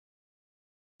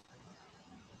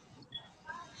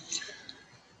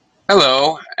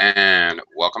Hello and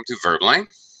welcome to Verbling.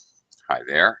 Hi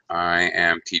there, I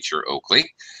am Teacher Oakley.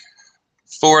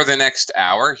 For the next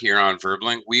hour here on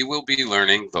Verbling, we will be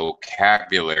learning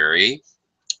vocabulary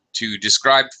to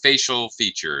describe facial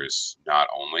features. Not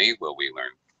only will we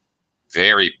learn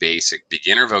very basic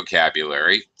beginner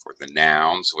vocabulary for the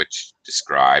nouns which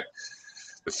describe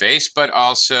the face, but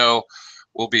also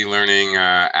we'll be learning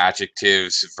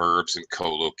adjectives, verbs, and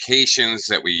collocations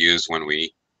that we use when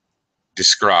we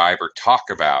describe or talk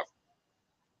about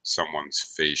someone's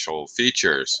facial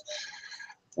features.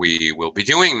 We will be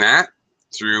doing that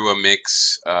through a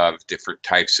mix of different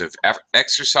types of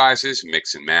exercises,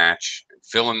 mix and match, and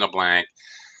fill in the blank,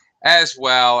 as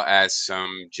well as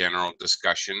some general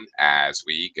discussion as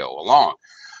we go along.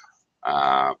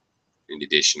 In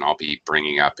addition, I'll be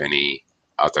bringing up any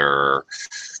other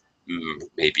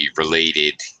maybe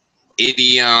related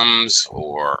idioms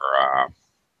or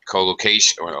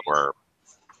collocation or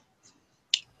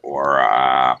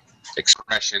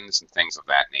expressions and things of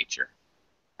that nature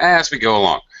as we go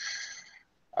along.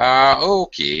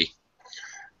 Okay,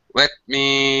 let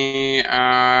me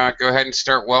go ahead and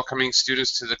start welcoming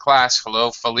students to the class.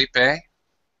 Hello, Felipe.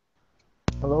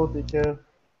 Hello, teacher.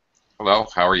 Hello,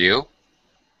 how are you?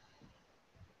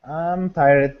 I'm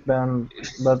tired,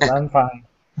 but I'm fine.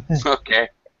 Okay,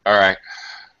 all right.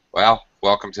 Well,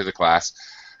 welcome to the class.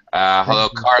 Hello,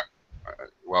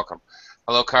 welcome.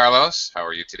 Hello, Carlos. How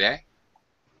are you today?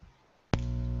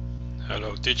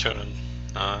 Hello, teacher.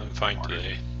 I'm fine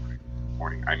today.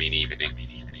 Morning. I mean evening.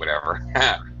 Whatever.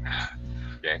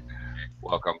 Okay.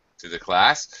 Welcome to the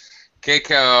class.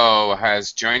 Keiko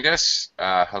has joined us.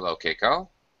 Hello, Keiko.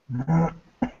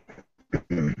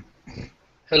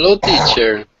 Hello,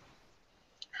 teacher.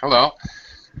 Hello.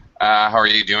 How are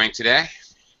you doing today?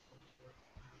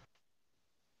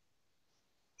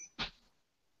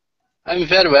 I'm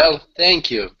very well, thank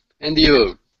you. And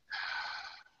you?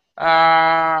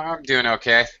 I'm doing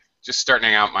okay. Just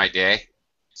starting out my day.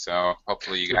 So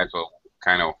hopefully you guys will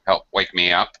kind of help wake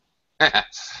me up.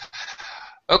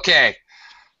 Okay.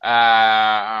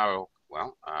 All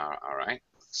right.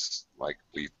 It's like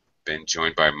we've been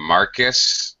joined by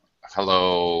Marcus.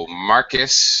 Hello,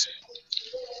 Marcus.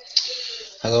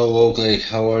 Hello, Oakley.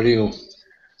 How are you?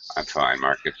 I'm fine,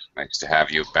 Marcus. Nice to have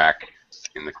you back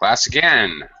in the class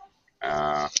again.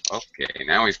 Okay,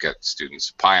 now we've got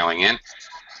students piling in.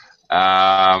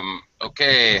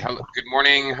 Okay, hello, good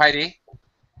morning, Heidi.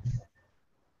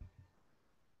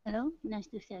 Hello, nice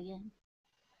to see you again.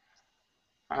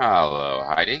 Hello,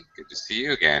 Heidi. Good to see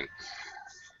you again.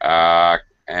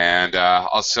 And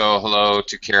also hello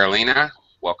to Carolina.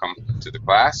 Welcome to the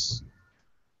class.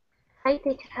 Hi,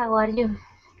 teacher. How are you?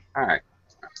 Hi,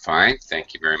 I'm fine.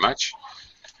 Thank you very much.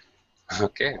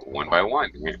 Okay, one by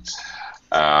one.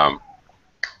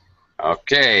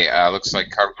 Okay, looks like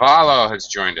Carvalho has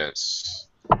joined us.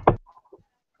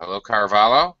 Hello,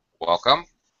 Carvalho. Welcome.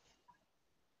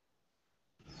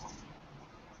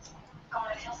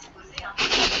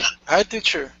 Hi,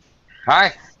 teacher.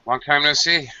 Hi. Long time no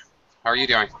see. How are you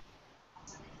doing?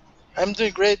 I'm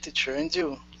doing great, teacher. And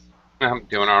you? I'm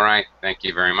doing all right. Thank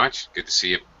you very much. Good to see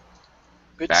you.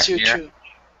 Good to see you too.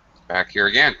 Back here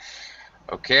again.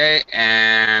 Okay,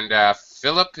 and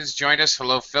Philip has joined us.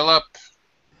 Hello, Philip.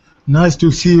 Nice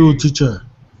to see you, teacher.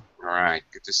 All right,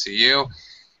 good to see you.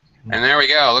 And there we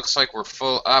go. Looks like we're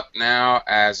full up now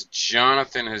as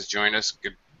Jonathan has joined us.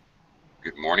 Good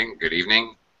morning, good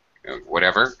evening,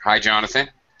 whatever. Hi, Jonathan.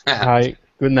 Hi,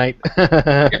 good night.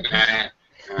 Good night.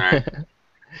 All right.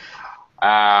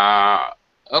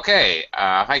 Okay,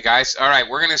 hi guys. All right,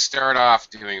 we're going to start off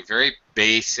doing very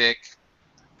basic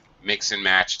mix and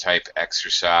match type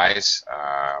exercise.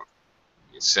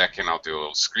 In a second, I'll do a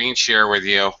little screen share with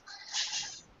you.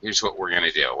 Here's what we're going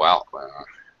to do. Well,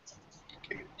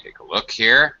 take a look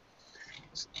here.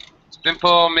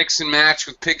 Simple mix and match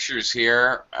with pictures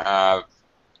here.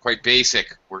 Quite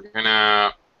basic. We're going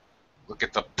to look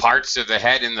at the parts of the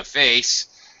head and the face.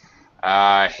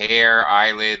 Hair,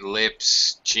 eyelid,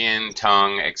 lips, chin,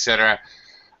 tongue, etc.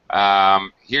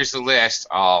 Here's the list.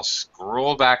 I'll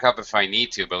scroll back up if I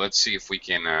need to, but let's see if we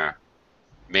can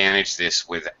manage this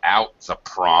without the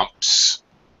prompts.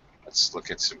 Let's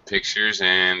look at some pictures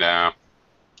and all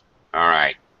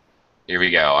right, here we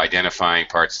go. Identifying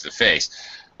parts of the face.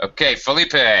 Okay,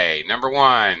 Felipe, number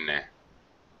one.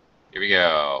 Here we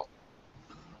go.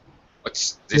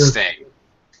 What's this thing?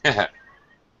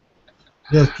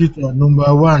 Yes, teacher.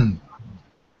 Number one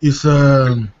is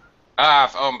oh,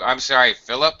 I'm sorry,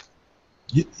 Philip.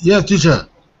 Yes, teacher.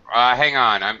 Hang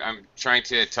on. I'm trying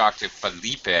to talk to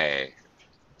Felipe.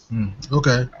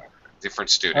 Okay. Different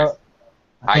student.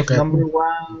 Okay. Number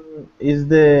one is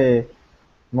the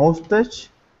mustache.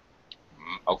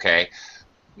 Okay.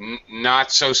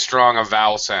 Not so strong a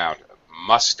vowel sound.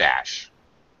 Mustache.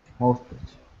 Mustache.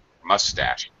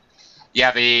 Mustache.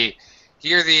 Yeah, the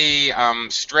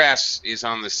stress is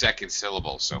on the second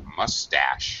syllable, so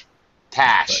mustache.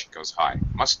 Tash goes high.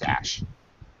 Mustache.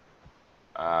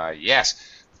 Yes.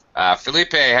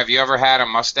 Felipe, have you ever had a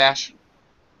mustache?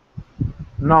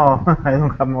 No, I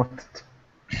don't have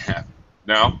mustache.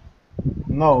 No?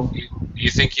 No. Do you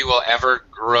think you will ever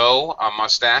grow a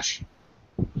mustache?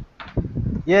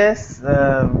 Yes,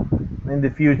 in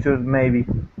the future, maybe.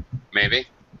 Maybe.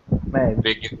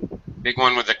 Maybe. Big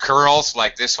one with the curls,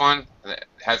 like this one, that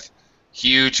have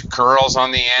huge curls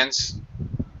on the ends.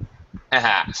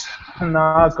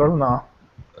 No, girl, no.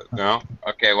 No?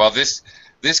 Okay, well, this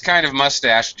kind of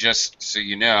mustache, just so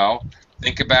you know,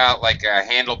 think about like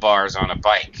handlebars on a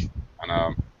bike, on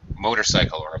a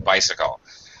motorcycle or a bicycle.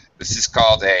 This is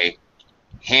called a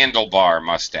handlebar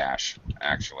mustache,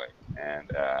 actually.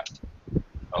 And,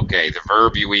 okay, the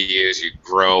verb we use, you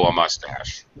grow a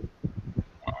mustache.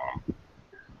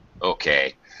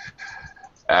 Okay.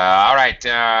 All right,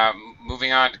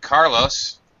 moving on to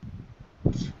Carlos.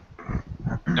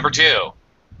 Number 2.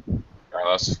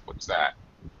 Carlos, what's that?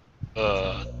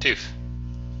 Tooth.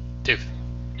 Tooth.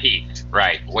 Teeth.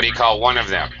 Right. What do you call one of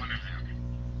them?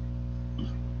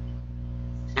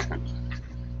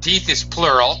 Teeth is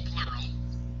plural.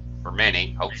 For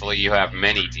many. Hopefully you have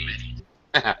many teeth.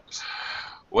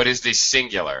 What is the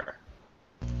singular?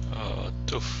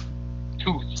 Tooth.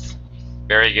 Tooth.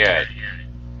 Very good.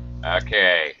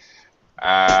 Okay.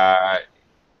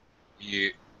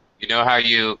 You know how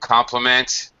you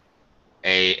compliment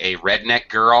a redneck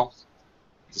girl?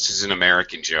 This is an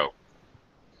American joke.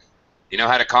 You know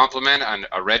how to compliment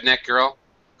a redneck girl,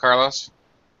 Carlos?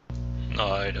 No,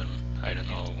 I don't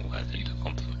know what to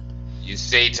compliment. You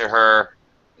say to her,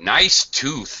 "Nice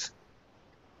tooth."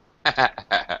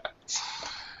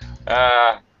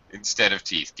 Instead of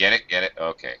teeth. Get it? Get it?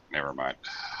 Okay, never mind.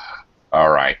 All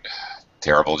right.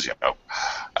 Terrible joke.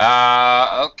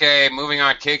 Okay, moving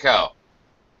on. Keiko.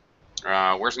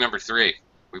 Where's number 3?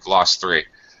 We've lost 3.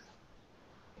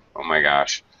 Oh my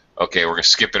gosh. Okay, we're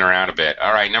skipping around a bit.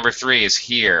 All right, number 3 is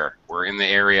here. We're in the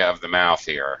area of the mouth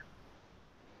here.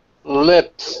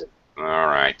 Lips. All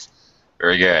right.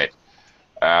 Very good.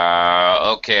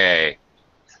 Okay.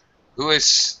 Who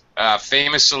is a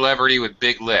famous celebrity with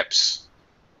big lips?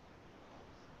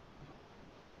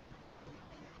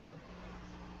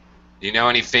 Do you know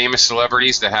any famous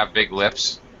celebrities that have big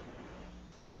lips?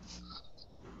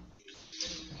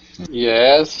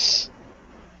 Yes.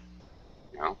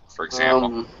 You know, for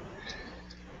example.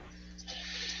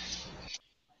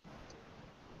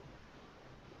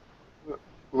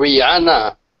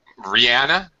 Rihanna.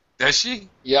 Rihanna? Does she?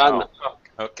 Rihanna. Oh,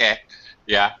 okay.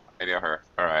 Yeah, I know her.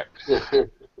 All right.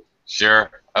 Sure.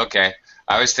 Okay.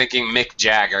 I was thinking Mick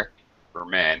Jagger for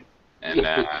men. And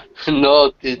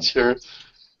No, teacher.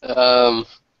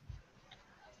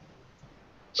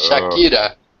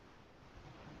 Shakira.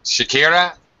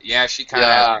 Shakira? Yeah, she kind of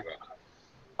has.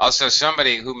 Also,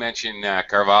 somebody who mentioned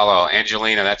Carvalho,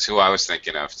 Angelina, that's who I was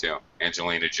thinking of, too.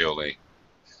 Angelina Jolie.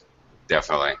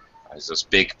 Definitely. Has those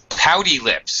big pouty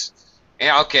lips.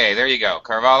 Yeah, okay, there you go.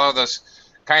 Carvalho, those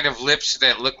kind of lips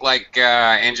that look like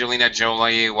Angelina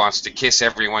Jolie wants to kiss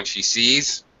everyone she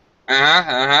sees. She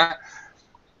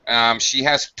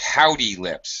has pouty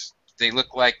lips. They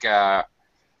look like,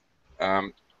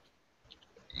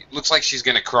 looks like she's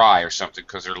going to cry or something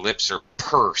because her lips are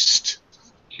pursed.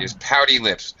 She has pouty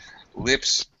lips.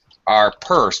 Lips are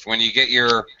pursed. When you get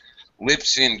your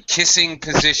lips in kissing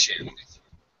position,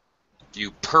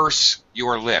 you purse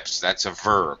your lips. That's a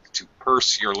verb, to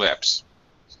purse your lips.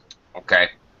 Okay.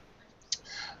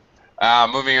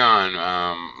 Moving on.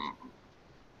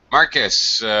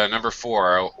 Marcus, number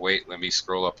 4. Oh, wait, let me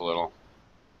scroll up a little.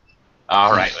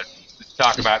 All right, let's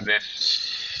talk about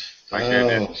this. My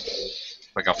goodness.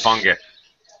 Like a fungus.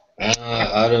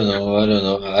 I don't know.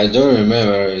 I don't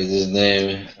remember his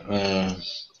name.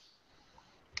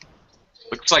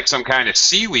 Looks like some kind of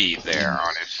seaweed there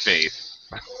on his face.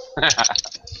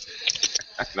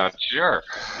 I'm not sure.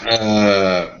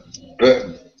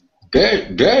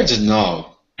 Beard,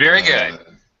 no. Very good.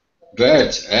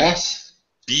 Beard, yes.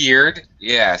 Beard,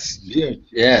 yes. Beard,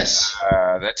 yes.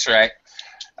 That's right.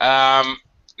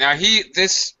 Now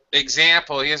this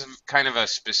example, he has kind of a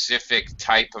specific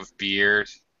type of beard.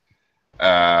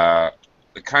 The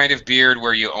kind of beard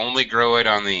where you only grow it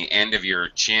on the end of your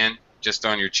chin, just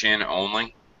on your chin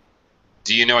only.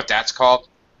 Do you know what that's called?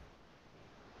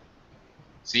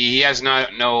 See, he has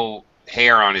no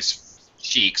hair on his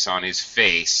cheeks on his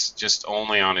face, just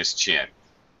only on his chin.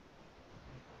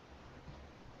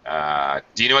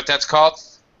 Do you know what that's called,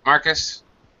 Marcus?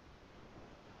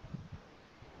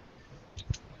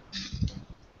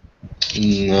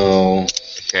 No.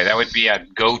 Okay, that would be a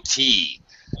goatee.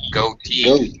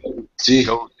 Goatee.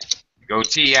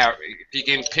 Goatee, yeah. If you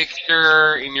can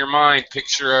picture in your mind,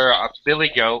 picture a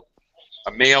billy goat,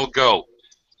 a male goat.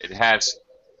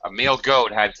 A male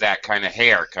goat has that kind of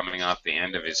hair coming off the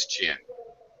end of his chin.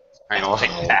 Kind of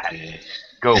like that.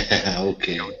 Goat.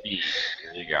 Okay. Goatee.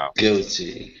 There you go.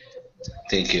 Goatee.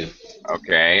 Thank you.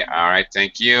 Okay, all right,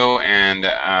 thank you. And,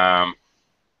 all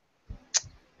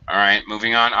right,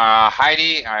 moving on.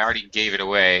 Heidi, I already gave it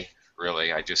away,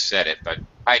 really. I just said it. But,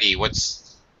 Heidi, what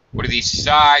are these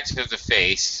sides of the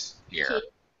face here?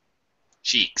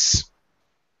 Cheeks.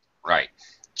 Right.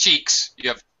 Cheeks. You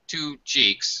have two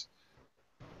cheeks.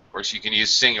 Of course, you can use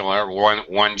singular,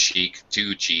 one cheek,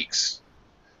 two cheeks.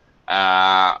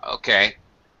 Okay.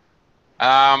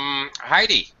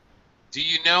 Heidi, do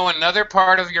you know another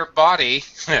part of your body?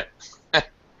 I'm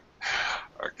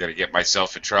going to get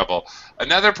myself in trouble.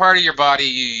 Another part of your body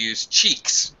you use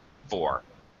cheeks for.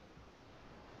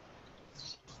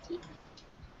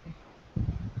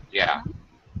 Yeah.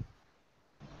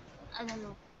 I don't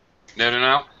know.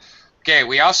 No. Okay,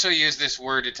 we also use this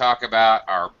word to talk about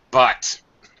our butt.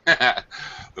 The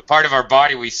part of our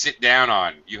body we sit down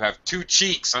on. You have two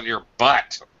cheeks on your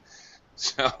butt.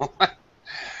 So,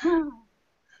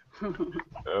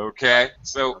 okay,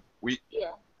 so we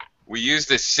use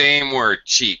the same word,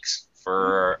 cheeks,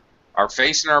 for our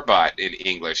face and our butt in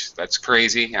English. That's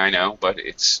crazy, I know, but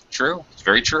it's true. It's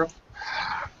very true.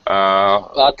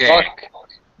 Okay. Buttock.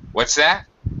 What's that?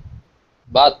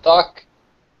 Buttock.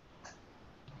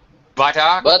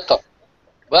 Buttock? Buttock.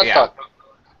 Yeah.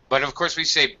 But of course we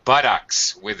say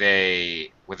buttocks with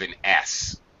an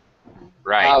S.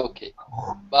 Right. Okay.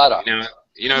 Buttock.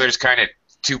 You know there's kind of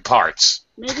two parts.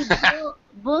 Maybe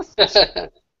both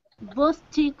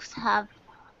cheeks have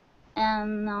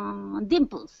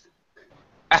dimples.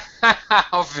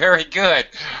 Oh, very good.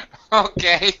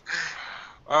 Okay.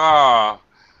 Oh,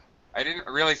 I didn't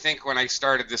really think when I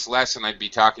started this lesson I'd be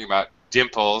talking about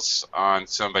dimples on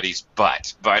somebody's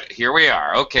butt, but here we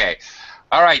are. Okay.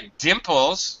 All right,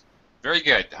 dimples. Very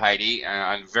good, Heidi.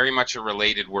 Very much a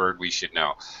related word we should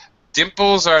know.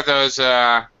 Dimples are those.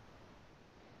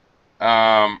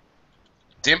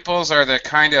 Dimples are the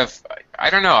kind of,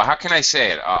 I don't know, how can I say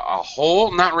it? A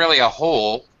hole? Not really a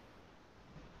hole,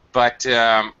 but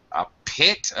a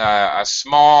pit, a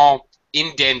small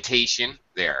indentation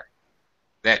there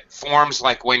that forms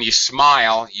like when you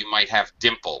smile, you might have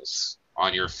dimples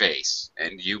on your face.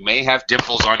 And you may have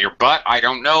dimples on your butt. I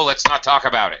don't know. Let's not talk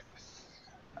about it.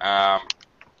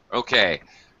 Okay.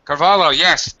 Carvalho,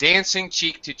 yes, dancing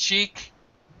cheek to cheek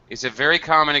is a very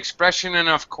common expression, and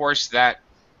of course that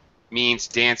means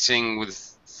dancing with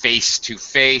face to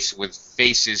face, with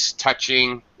faces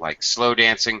touching, like slow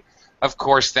dancing. Of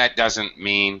course that doesn't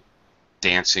mean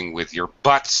dancing with your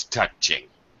butts touching.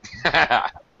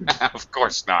 Of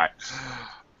course not.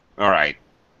 All right.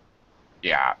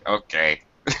 Yeah, okay.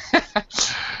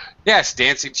 Yes,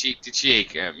 dancing cheek to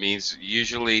cheek means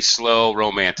usually slow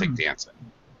romantic dancing.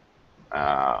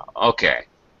 Okay.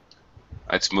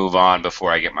 Let's move on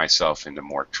before I get myself into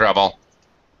more trouble.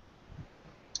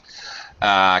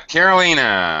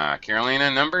 Carolina,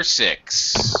 number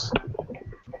 6.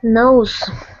 Nose.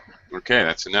 Okay,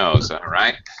 that's a nose, all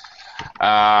right.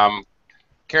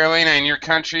 Carolina, in your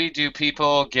country, do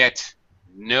people get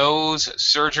nose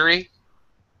surgery?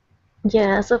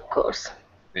 Yes, of course.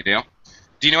 They do?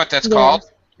 Do you know what that's called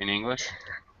in English?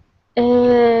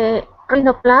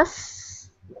 Rhinoplasty.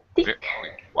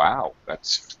 Wow,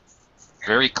 that's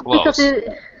very close.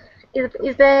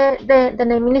 Because the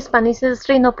name in Spanish is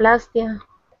rhinoplastia.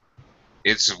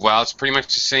 It's pretty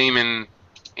much the same in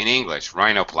English,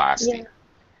 rhinoplasty.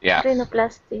 Yeah.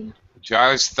 Rhinoplasty. Which I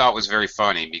always thought was very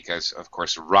funny because, of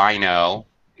course, rhino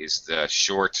is the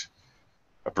short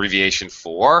abbreviation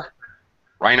for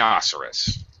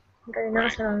rhinoceros.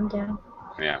 Rhinoceros, yeah.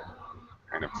 Yeah,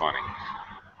 kind of funny.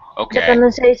 The Okay.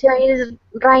 pronunciation is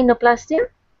rhinoplastia?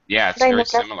 Yeah, it's very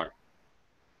Rhinoplasty. similar.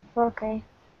 Okay.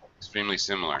 Extremely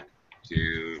similar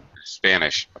to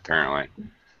Spanish, apparently.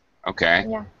 Okay.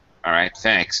 Yeah. All right,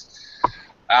 thanks.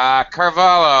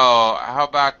 Carvalho, how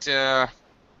about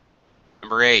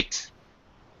number 8?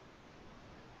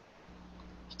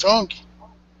 Tongue.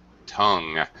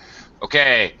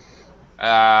 Okay.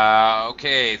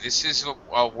 Okay, this is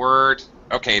a word.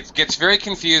 Okay, it gets very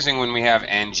confusing when we have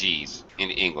NGs in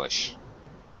English.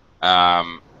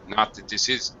 Not that this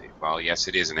is, well, yes,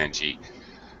 it is an NG.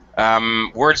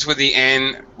 Words with the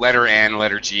N,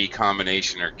 letter G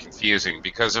combination are confusing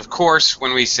because, of course,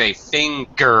 when we say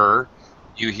finger,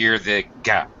 you hear the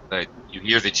G, you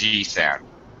hear the G sound.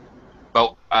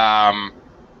 But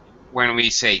when we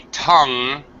say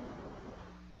tongue,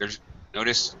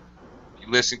 notice, you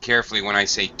listen carefully when I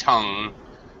say tongue,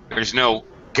 there's no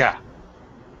G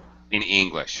in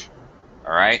English.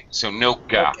 All right? So no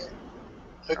G.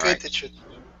 Okay, right. teacher.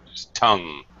 Just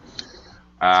tongue.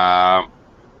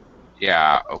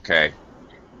 Yeah, okay.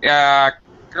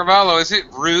 Carvalho, is it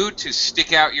rude to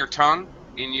stick out your tongue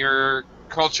in your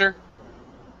culture?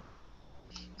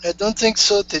 I don't think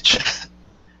so, teacher.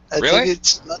 I Really? think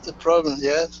it's not a problem,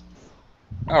 yes.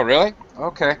 Oh, really?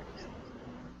 Okay.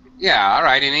 Yeah, all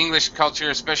right. In English culture,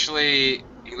 especially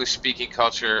English-speaking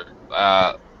culture,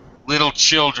 little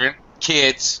children,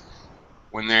 kids,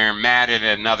 when they're mad at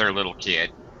another little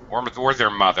kid, or their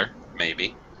mother,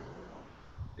 maybe,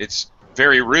 it's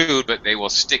very rude, but they will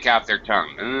stick out their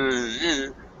tongue.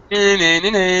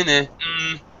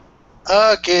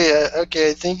 Okay, okay.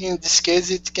 I think in this case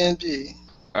it can be.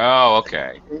 Oh,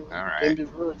 okay. All Can right. be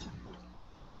rude.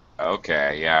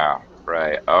 Okay, yeah,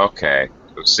 right. Okay.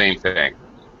 So same thing.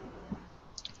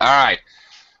 All right.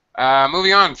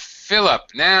 Moving on. Philip.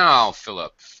 Now,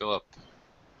 Philip. Philip.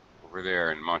 Over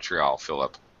there in Montreal,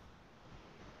 Philip.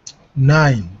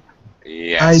 9.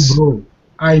 Yes.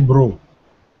 Eyebrow.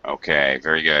 Okay,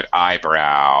 very good.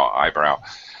 Eyebrow.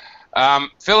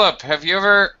 Philip, have you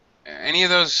ever, any of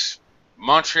those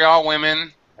Montreal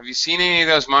women, have you seen any of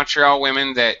those Montreal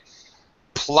women that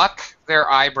pluck their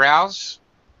eyebrows?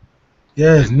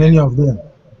 Yes, many of them.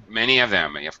 Many of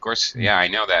them, of course. Yeah, I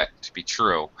know that to be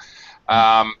true.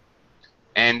 And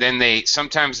then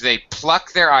sometimes they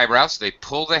pluck their eyebrows, they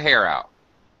pull the hair out.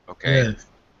 Okay? Yes.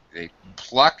 They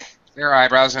pluck their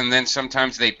eyebrows, and then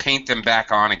sometimes they paint them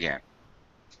back on again.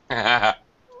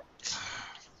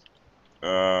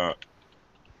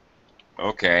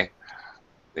 Okay.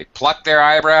 They pluck their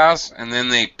eyebrows, and then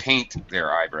they paint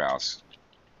their eyebrows.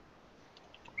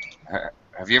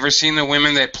 Have you ever seen the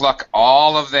women that pluck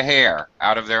all of the hair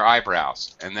out of their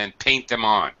eyebrows and then paint them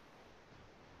on?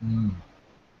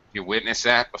 You witnessed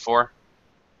that before?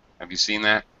 Have you seen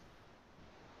that?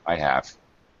 I have.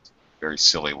 Very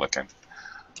silly looking.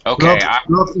 Okay.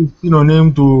 Pluck is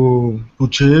synonym to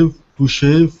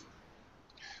shave.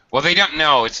 Well, they don't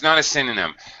know. It's not a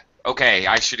synonym. Okay,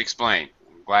 I should explain.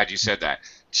 I'm glad you said that.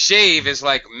 Shave is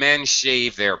like men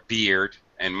shave their beard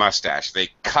and mustache. They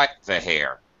cut the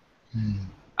hair.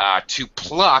 To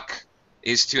pluck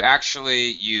is to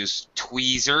actually use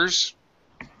tweezers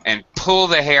and pull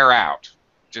the hair out.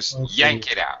 Just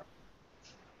yank it out.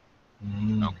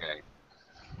 Okay.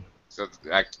 So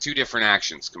two different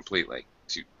actions completely.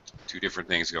 Two different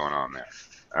things going on there.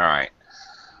 All right.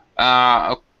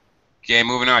 Okay,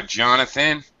 moving on.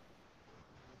 Jonathan.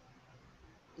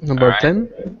 Number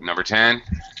 10. Number 10.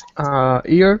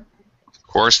 Ear. Of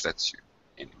course, that's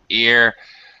an ear.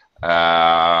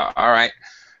 All right.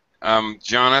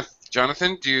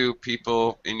 Jonathan, do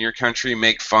people in your country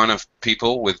make fun of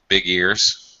people with big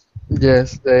ears?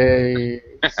 Yes, they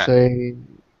say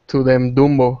to them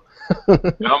Dumbo.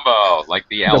 Dumbo, like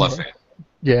the elephant.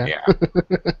 Yeah.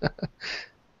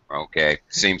 Okay,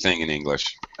 same thing in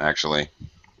English, actually.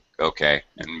 Okay,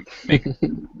 and make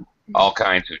all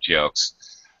kinds of jokes.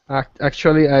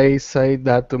 Actually, I say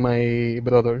that to my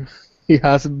brother. He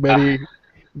has very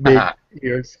big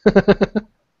ears.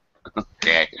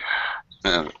 Okay,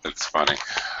 that's funny.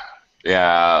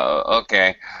 Yeah,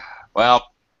 okay.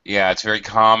 Well, yeah, it's very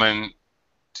common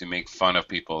to make fun of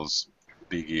people's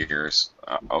big ears.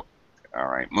 All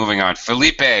right, moving on.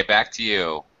 Felipe, back to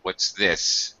you. What's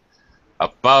this?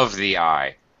 Above the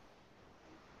eye.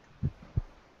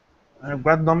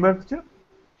 What number, teacher?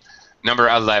 Number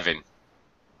 11.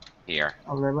 Here.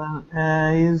 11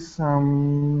 is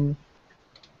eyelid.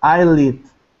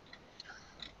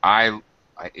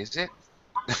 Is it?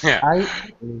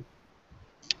 Eyelid.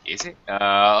 Is it?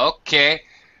 Okay.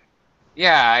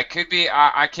 Yeah, it could be.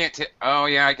 I can't. Oh,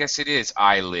 yeah. I guess it is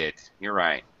eyelid. You're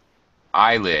right.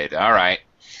 Eyelid. All right.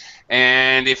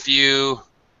 And if you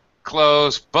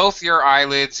close both your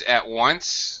eyelids at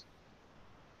once,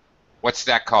 what's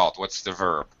that called? What's the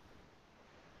verb?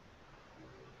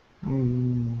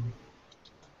 When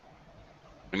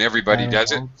everybody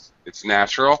does it, it's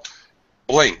natural.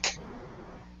 Blink.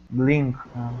 Blink.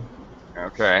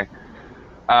 Okay.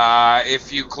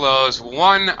 If you close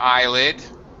one eyelid,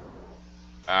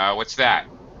 what's that?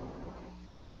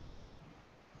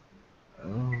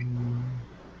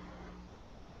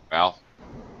 Well,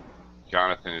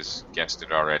 Jonathan has guessed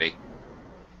it already.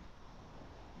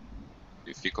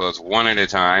 If you close one at a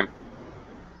time,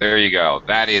 There you go.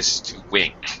 That is to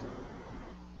wink.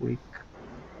 Weak.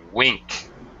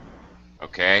 Wink.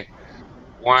 Okay?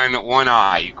 One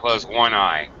eye. You close one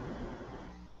eye.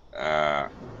 All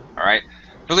right.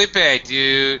 Felipe,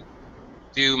 do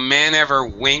men ever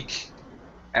wink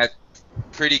at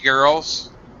pretty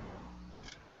girls?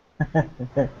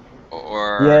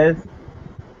 Or Yes.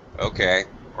 okay.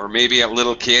 Or maybe at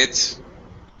little kids?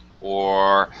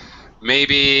 Or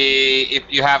maybe if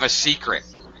you have a secret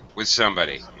with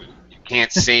somebody, you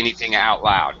can't say anything out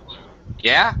loud.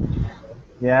 Yeah?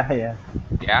 Yeah.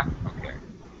 Yeah? Okay.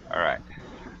 All right.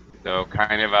 So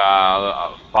kind of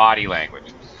a body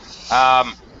language. All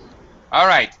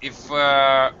right. If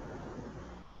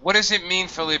what does it mean,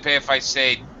 Felipe, if I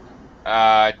say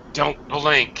don't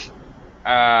blink?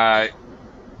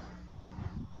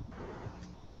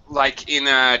 Like in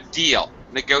a deal,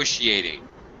 negotiating.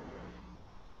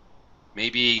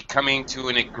 Maybe coming to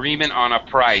an agreement on a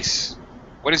price.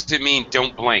 What does it mean,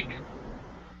 don't blink?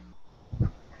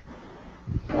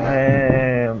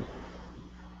 Um,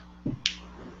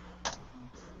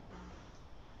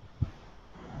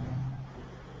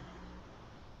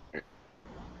 Do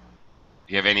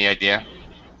you have any idea?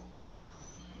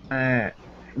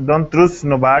 don't trust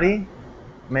nobody.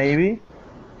 Maybe.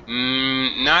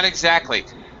 Not exactly.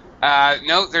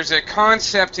 No, there's a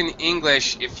concept in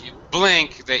English, if you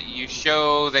blink, that you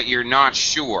show that you're not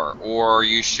sure, or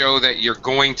you show that you're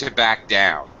going to back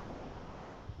down,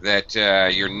 that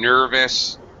you're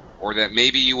nervous, or that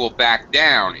maybe you will back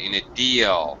down in a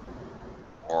deal,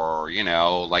 or, you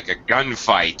know, like a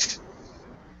gunfight.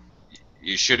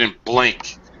 You shouldn't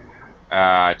blink.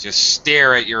 Just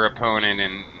stare at your opponent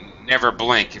and never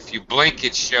blink. If you blink,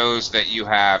 it shows that you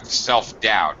have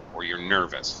self-doubt or you're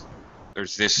nervous.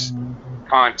 There's this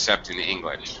concept in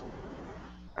English.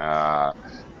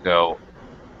 So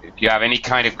if you have any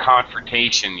kind of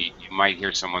confrontation, you might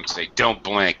hear someone say, don't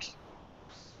blink.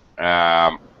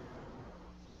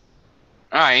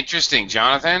 Interesting,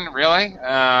 Jonathan. Really?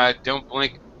 Don't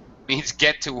blink means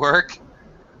get to work?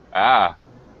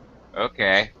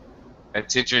 Okay.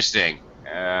 That's interesting.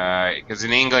 Because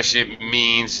in English it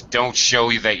means don't show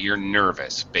that you're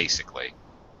nervous, basically.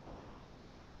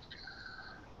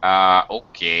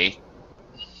 Okay.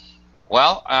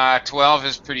 Well, 12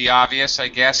 is pretty obvious, I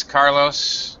guess.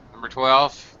 Carlos, number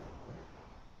 12.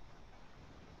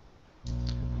 I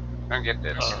don't get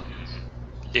this.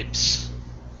 Lips.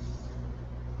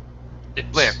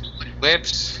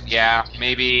 Lips. Yeah,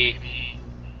 maybe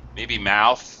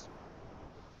mouth.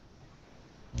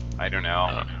 I don't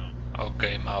know.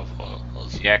 Okay, mouth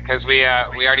also. Yeah, because we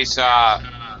already saw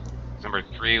number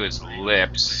 3 was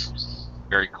lips.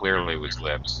 Very clearly was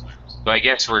lips. So I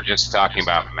guess we're just talking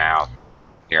about mouth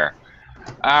here.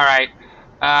 All right.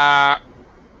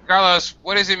 Carlos,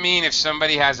 what does it mean if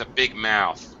somebody has a big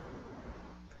mouth?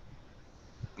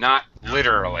 Not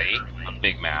literally a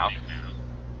big mouth.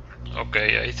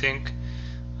 Okay, I think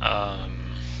a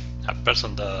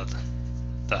person that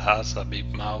has a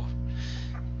big mouth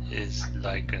is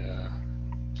like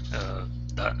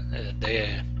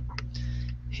that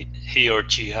he or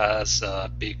she has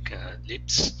big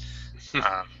lips, and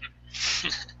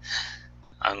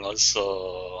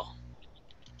also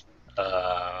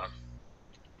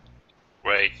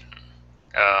great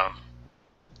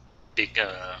big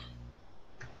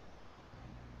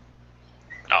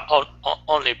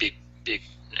only big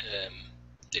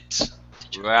lips.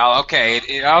 Well, okay.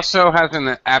 It also has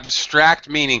an abstract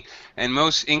meaning, and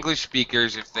most English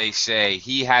speakers, if they say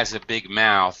he has a big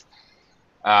mouth,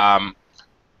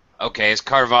 okay, as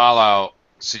Carvalho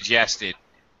suggested,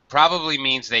 probably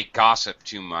means they gossip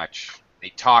too much, they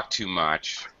talk too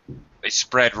much, they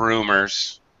spread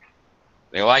rumors,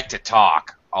 they like to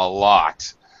talk a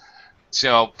lot.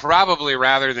 So probably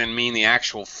rather than mean the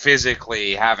actual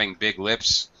physically having big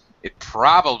lips, it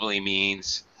probably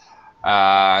means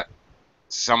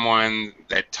someone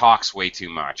that talks way too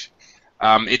much.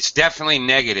 It's definitely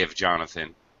negative,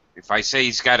 Jonathan. If I say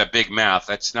he's got a big mouth,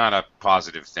 that's not a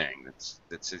positive thing.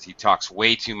 That says he talks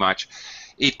way too much.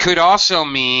 It could also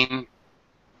mean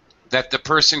that the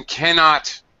person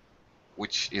cannot,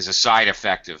 which is a side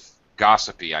effect of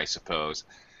gossipy, I suppose.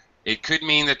 It could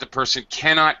mean that the person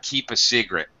cannot keep a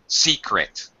secret.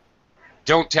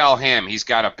 Don't tell him he's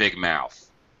got a big mouth.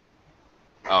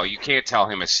 Oh, you can't tell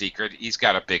him a secret. He's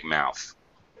got a big mouth.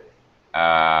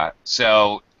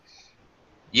 So,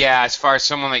 yeah, as far as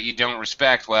someone that you don't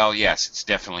respect, well, yes, it's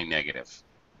definitely negative.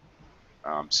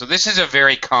 So this is a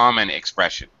very common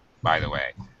expression, by the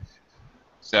way.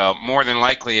 So more than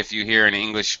likely, if you hear an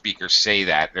English speaker say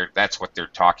that, that's what they're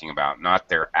talking about, not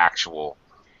their actual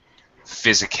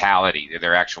physicality,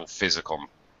 their actual physical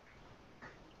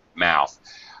mouth.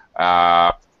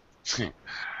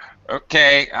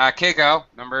 Okay, Keiko,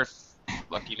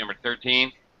 lucky number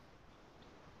 13.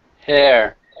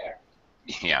 Hair.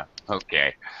 Yeah,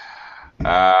 okay. All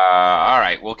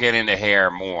right, we'll get into hair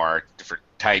more, different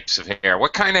types of hair.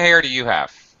 What kind of hair do you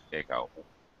have, Keiko?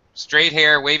 Straight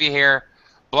hair, wavy hair,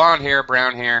 blonde hair,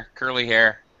 brown hair, curly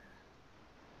hair,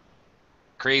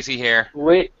 crazy hair?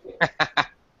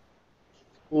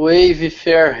 Wavy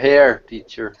fair hair,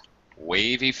 teacher.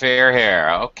 Wavy fair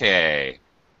hair, okay.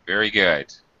 Very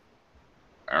good.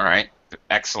 All right,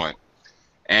 excellent.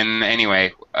 And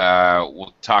anyway,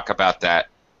 we'll talk about that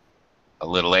a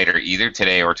little later, either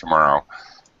today or tomorrow.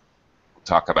 We'll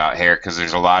talk about hair because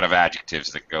there's a lot of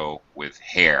adjectives that go with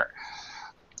hair.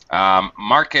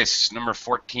 Marcus, number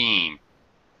 14.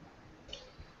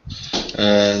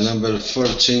 Number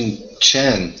 14,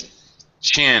 chin.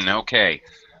 Chin, okay.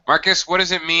 Marcus, what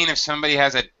does it mean if somebody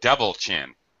has a double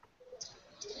chin?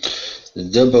 The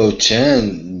double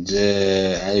chin,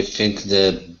 I think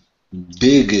the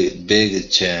big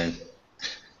chin.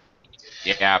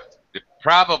 Yeah,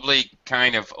 probably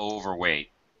kind of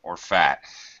overweight or fat.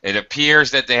 It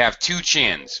appears that they have two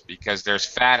chins because there's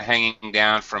fat hanging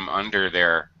down from under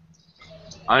their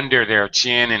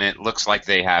chin, and it looks like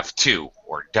they have two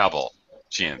or double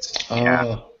chins.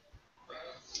 Yeah.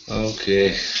 Oh,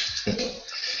 okay.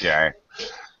 Okay.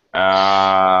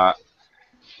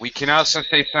 We can also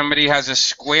say somebody has a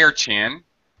square chin.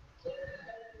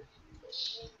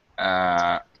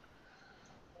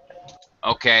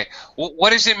 Okay.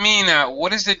 What does it mean?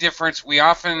 What is the difference? We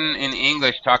often in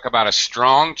English talk about a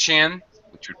strong chin,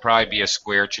 which would probably be a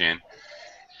square chin,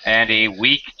 and a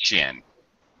weak chin.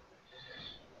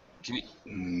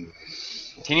 Can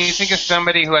you think of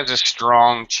somebody who has a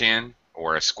strong chin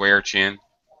or a square chin?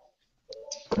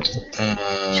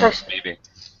 Maybe.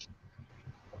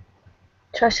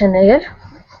 Schwarzenegger?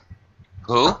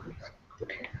 Who?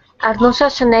 Arnold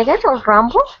Schwarzenegger or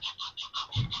Rambo?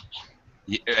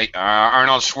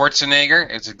 Arnold Schwarzenegger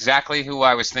is exactly who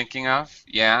I was thinking of.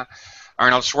 Yeah.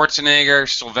 Arnold Schwarzenegger,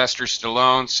 Sylvester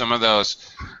Stallone, some of those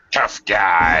tough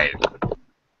guys.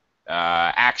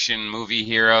 Action movie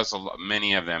heroes,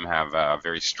 many of them have a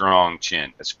very strong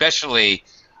chin, especially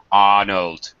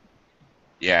Arnold.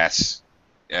 Yes.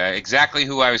 Exactly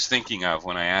who I was thinking of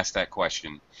when I asked that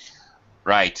question.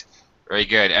 Right. Very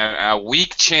good. A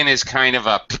weak chin is kind of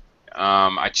a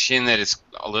chin that is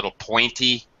a little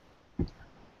pointy,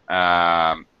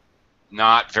 not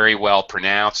very well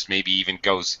pronounced, maybe even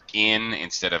goes in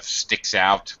instead of sticks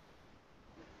out.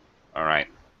 All right.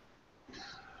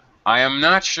 I am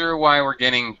not sure why we're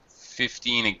getting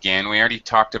 15 again. We already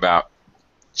talked about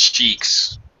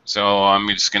cheeks, so I'm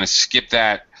just going to skip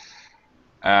that.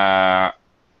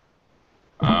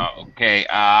 Okay,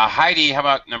 Heidi, how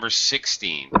about number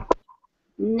 16?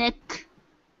 Neck.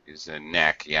 Is a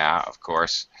neck, yeah, of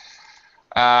course.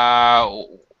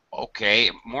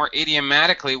 Okay, more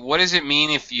idiomatically, what does it mean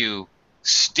if you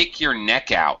stick your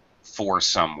neck out for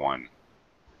someone?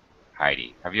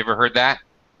 Heidi, have you ever heard that?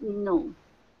 No.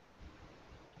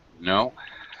 No?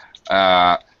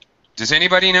 Does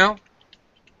anybody know?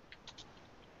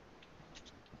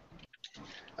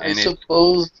 I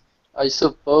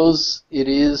suppose it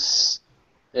is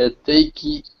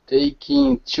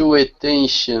taking true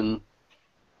attention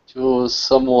to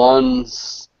someone.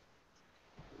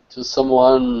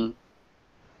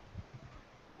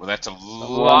 Well, that's a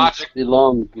logical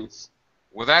belongings.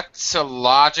 Well, that's a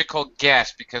logical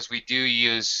guess because we do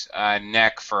use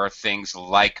neck for things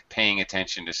like paying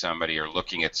attention to somebody or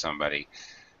looking at somebody.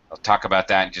 I'll talk about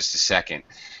that in just a second.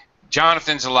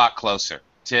 Jonathan's a lot closer.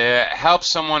 To help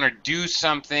someone or do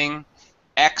something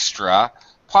extra,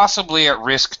 possibly at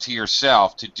risk to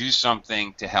yourself, to do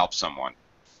something to help someone.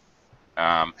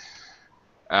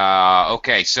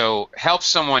 Okay, so help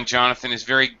someone, Jonathan, is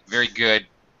very, very good.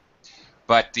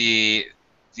 But the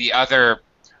other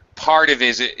part of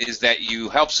it is that you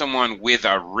help someone with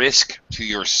a risk to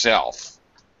yourself.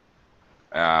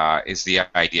 Is the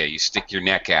idea. You stick your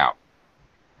neck out.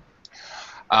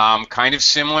 Kind of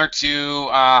similar to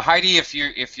Heidi, if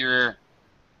your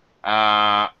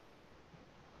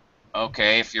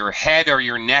head or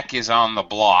your neck is on the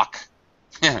block.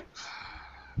 Do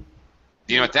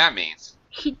you know what that means?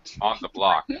 On the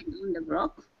block. On the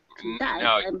block?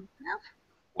 No.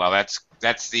 Well,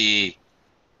 that's the.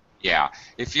 Yeah.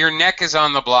 If your neck is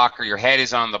on the block or your head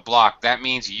is on the block, that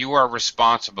means you are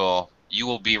responsible. You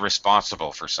will be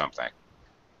responsible for something.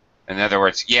 In other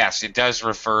words, yes, it does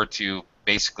refer to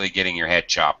basically getting your head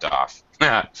chopped off.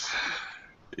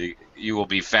 You will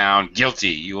be found guilty.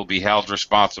 You will be held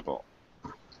responsible.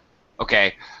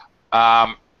 Okay.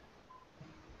 Heidi,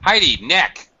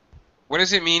 neck. What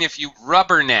does it mean if you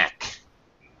rubberneck?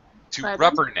 To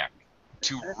Pardon? rubberneck.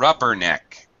 To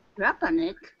rubberneck.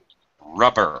 Rubberneck.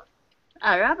 Rubber.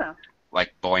 Rubber.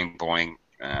 Like boing boing.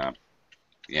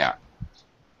 Yeah.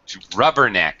 To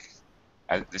rubberneck.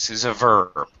 This is a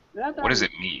verb. What does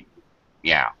it mean?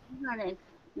 Yeah. Rubberneck.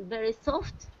 Very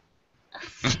soft.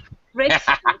 Breaks.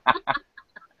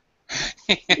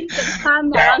 You can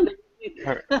come around.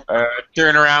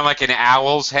 Turn around like an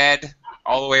owl's head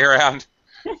all the way around.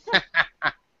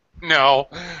 No,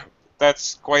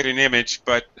 that's quite an image,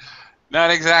 but not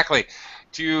exactly.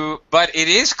 But it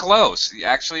is close.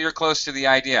 Actually, you're close to the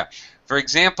idea. For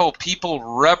example, people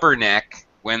rubberneck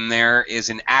when there is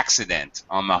an accident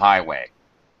on the highway.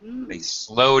 They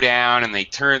slow down and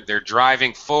they're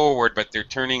driving forward, but they're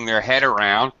turning their head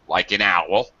around like an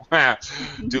owl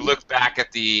to look back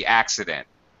at the accident.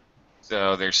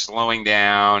 So they're slowing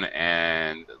down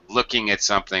and looking at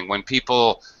something. When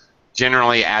people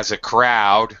generally, as a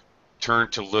crowd,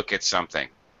 turn to look at something,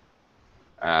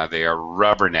 they are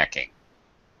rubbernecking.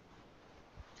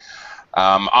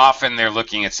 Often they're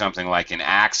looking at something like an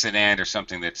accident or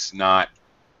something that's not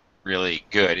really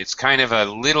good. It's kind of a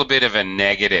little bit of a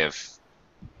negative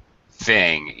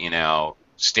thing, you know,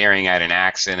 staring at an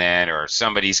accident or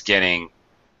somebody's getting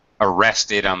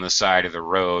arrested on the side of the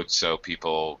road, so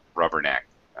people rubberneck.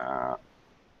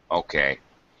 Okay.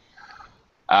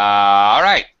 All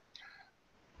right.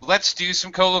 Let's do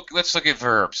some let's look at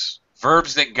verbs.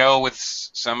 Verbs that go with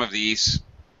some of these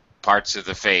parts of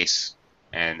the face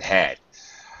and head.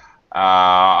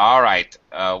 All right.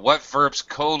 What verbs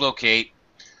co-locate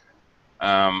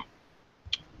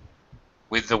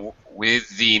with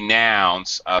the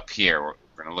nouns up here? We're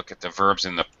going to look at the verbs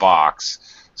in the box.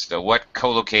 So what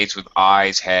co-locates with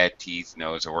eyes, head, teeth,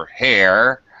 nose, or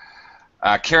hair?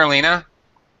 Carolina?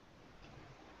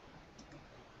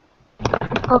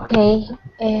 Okay.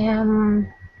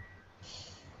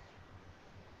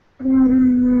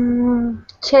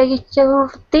 Shake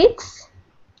your teeth.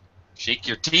 Shake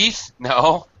your teeth?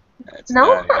 No. That's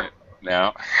No? not it.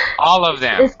 No. All of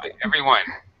them. Everyone.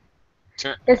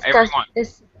 Everyone.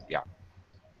 Yeah.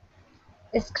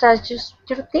 Scratch your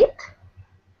teeth.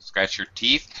 Scratch your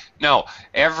teeth? No.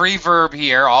 Every verb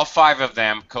here, all 5 of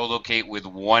them, co-locate with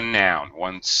one noun,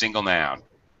 one single noun.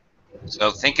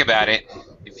 So think about it.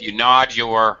 If you nod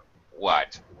your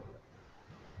what?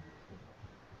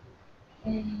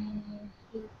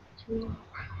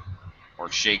 Or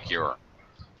shake your?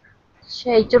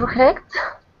 Shake your head.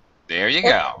 There you go.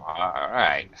 All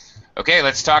right. Okay,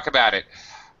 let's talk about it.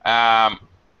 All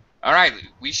right,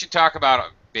 we should talk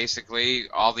about basically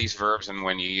all these verbs and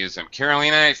when you use them.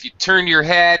 Carolina, if you turn your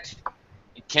head,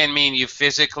 it can mean you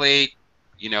physically,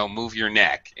 you know, move your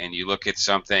neck and you look at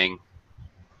something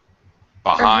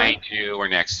behind you or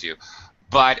next to you.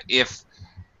 But if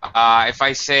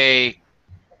I say,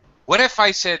 what if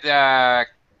I said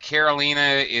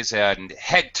Carolina is a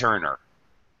head turner?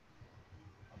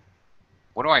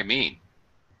 What do I mean?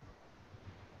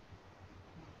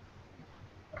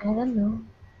 I don't know.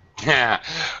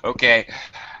 Okay.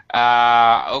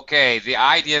 Okay. The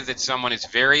idea that someone is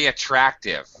very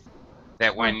attractive,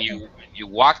 that when you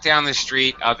walk down the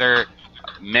street, other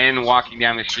men walking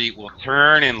down the street will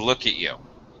turn and look at you.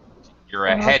 You're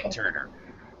a head turner.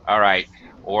 All right.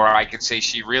 Or I could say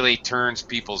she really turns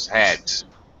people's heads.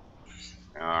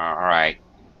 All right.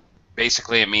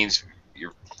 Basically, it means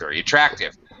you're very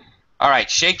attractive. All right.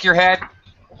 Shake your head.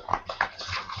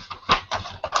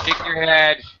 Shake your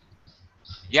head.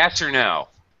 Yes or no?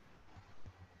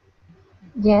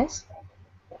 Yes.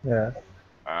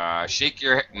 Yeah. Shake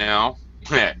your head. No.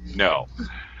 No.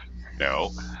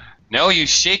 No. No, you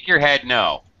shake your head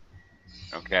no.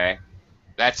 Okay?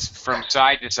 That's from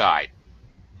side to side.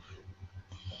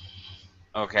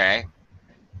 Okay?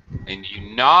 And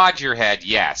you nod your head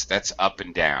yes. That's up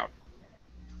and down.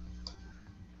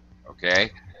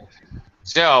 Okay?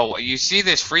 So, you see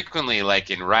this frequently, like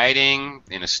in writing,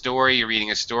 in a story, you're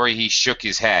reading a story, he shook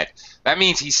his head. That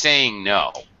means he's saying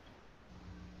no.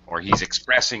 Or he's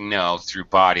expressing no through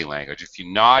body language. If you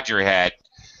nod your head,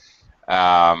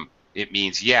 it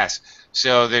means yes.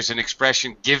 So there's an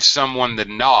expression, give someone the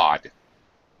nod.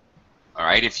 All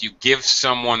right, if you give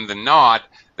someone the nod,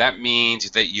 that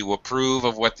means that you approve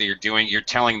of what they're doing. You're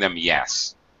telling them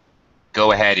yes.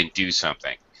 Go ahead and do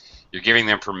something. You're giving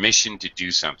them permission to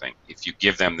do something if you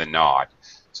give them the nod.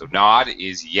 So nod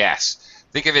is yes.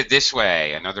 Think of it this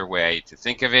way. Another way to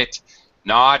think of it,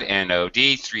 nod,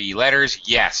 N-O-D, 3 letters,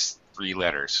 yes, 3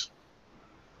 letters.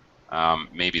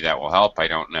 Maybe that will help. I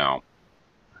don't know.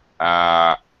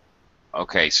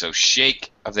 Okay, so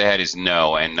shake of the head is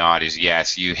no and nod is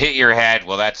yes. You hit your head,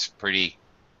 well, that's pretty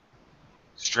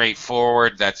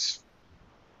straightforward. That's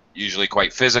usually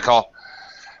quite physical.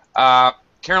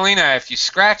 Carolina, if you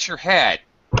scratch your head,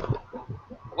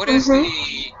 what is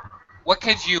what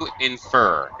could you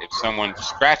infer if someone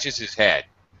scratches his head?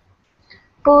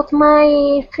 Put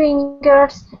my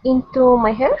fingers into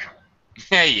my hair.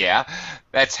 Yeah,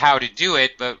 that's how to do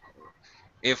it. But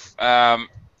if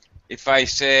I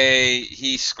say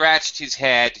he scratched his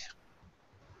head,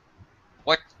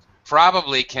 what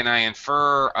probably can I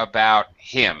infer about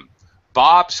him?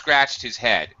 Bob scratched his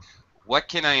head. What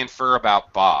can I infer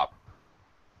about Bob?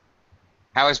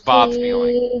 How is Bob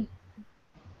feeling?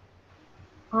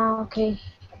 Okay.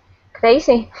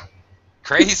 Crazy.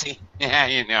 Crazy? Yeah,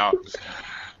 you know.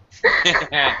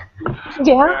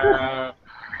 Yeah.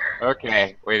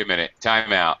 Okay, wait a minute.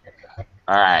 Time out.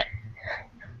 All right.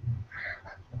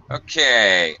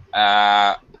 Okay.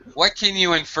 What can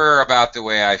you infer about the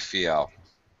way I feel?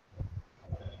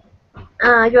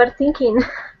 You are thinking.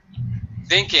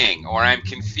 Thinking, or I'm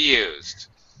confused.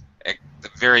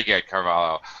 Very good,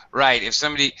 Carvalho. Right. If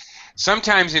somebody,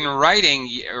 sometimes in writing,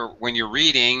 or when you're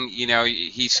reading, you know,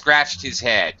 he scratched his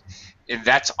head. And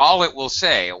that's all it will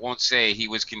say. It won't say he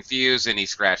was confused and he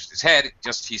scratched his head.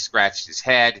 Just he scratched his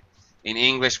head. In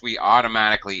English, we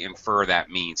automatically infer that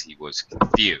means he was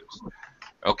confused.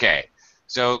 Okay.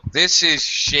 So this is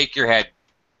shake your head.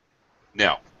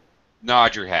 No.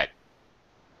 Nod your head.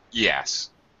 Yes.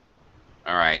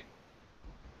 All right.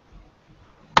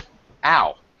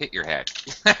 Ow. Hit your head.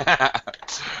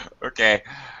 Okay.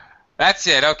 That's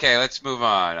it. Okay, let's move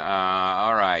on.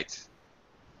 All right.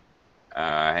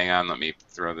 Hang on, let me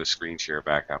throw the screen share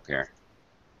back up here.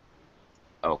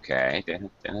 Okay.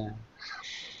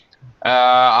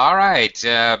 All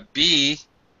right. B.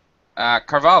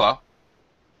 Carvalho.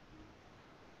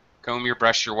 Comb your,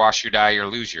 brush your, wash your, dye your,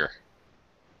 lose your.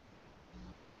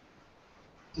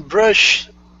 Brush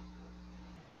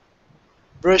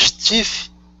teeth.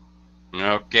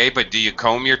 Okay, but do you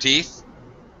comb your teeth?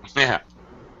 Yeah.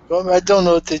 I don't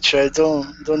know, teacher. I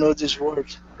don't know this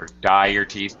word. Or dye your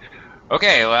teeth.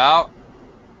 Okay, well,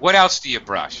 what else do you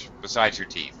brush besides your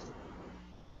teeth?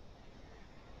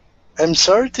 I'm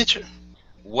sorry, teacher.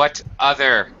 What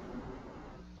other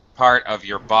part of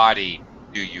your body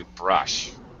do you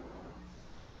brush?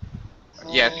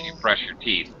 Yes, you brush your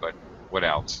teeth, but what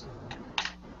else?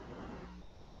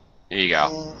 Here you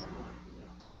go.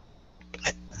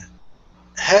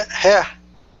 Hair.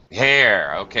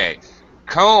 Hair, okay.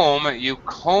 Comb, you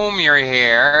comb your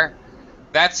hair.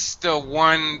 That's the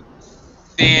one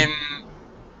thin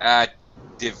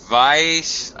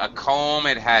device, a comb.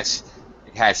 It has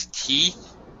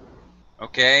teeth.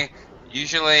 Okay.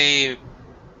 Usually,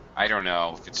 I don't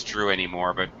know if it's true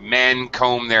anymore, but men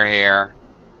comb their hair.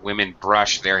 Women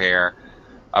brush their hair.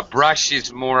 A brush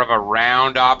is more of a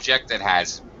round object that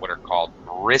has what are called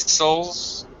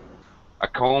bristles. A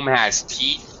comb has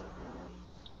teeth.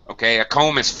 Okay. A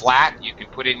comb is flat. You can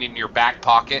put it in your back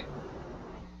pocket.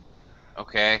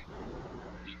 Okay.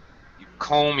 You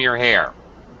comb your hair.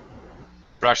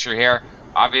 Brush your hair.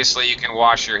 Obviously, you can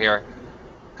wash your hair.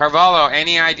 Carvalho,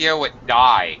 any idea what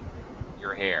dye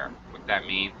your hair? What that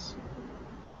means?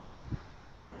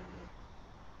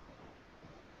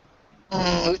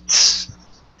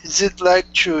 Is it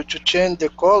like to change the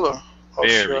color of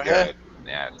Very your good. hair?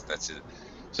 Yeah, that's it.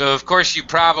 So, of course, you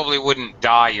probably wouldn't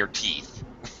dye your teeth.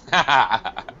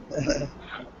 That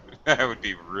would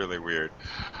be really weird.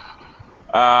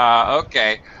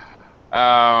 Okay.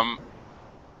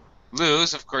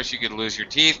 Lose, of course, you could lose your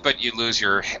teeth, but you lose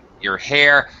your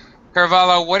hair.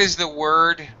 Carvalho, what is the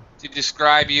word to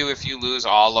describe you if you lose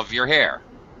all of your hair?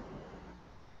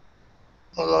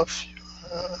 All of you.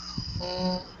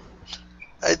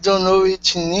 I don't know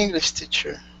it in English,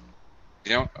 teacher.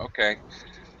 You don't? Okay.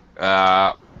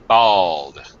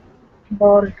 Bald.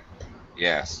 Bald.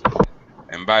 Yes.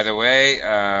 And by the way,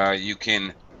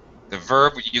 the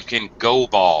verb, you can go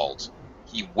bald.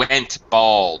 He went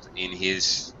bald in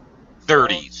his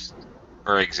 30s,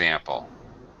 for example.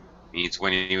 Means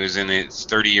when he was in his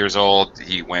 30 years old,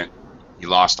 he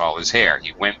lost all his hair.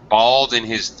 He went bald in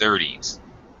his 30s.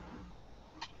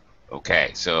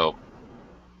 Okay, so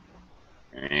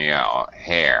there you go,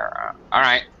 hair. All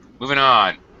right, moving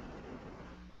on.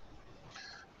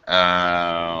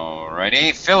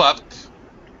 Ready, Philip.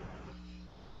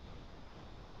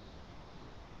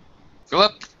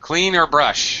 Philip, clean or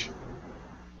brush?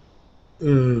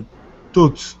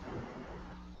 Tooth.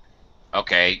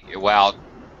 Okay, well,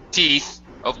 teeth.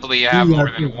 Hopefully you have more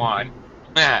than one.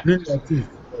 Clean your teeth.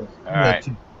 All right.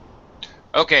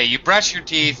 Okay, you brush your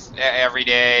teeth every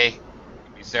day,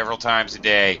 maybe several times a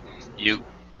day. You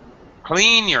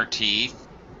clean your teeth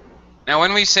Now,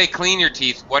 when we say clean your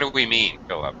teeth, what do we mean,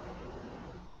 Philip?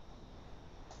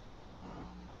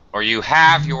 Or you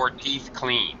have your teeth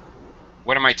clean.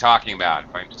 What am I talking about?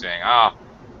 If I'm saying, oh,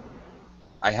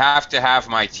 I have to have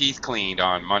my teeth cleaned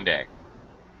on Monday.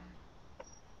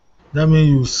 That means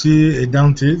you see a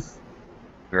dentist.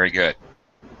 Very good.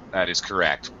 That is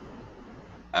correct.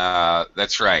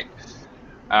 That's right.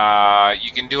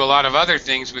 You can do a lot of other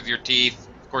things with your teeth.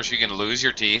 Of course, you can lose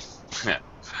your teeth.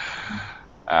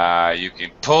 You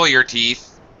can pull your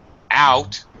teeth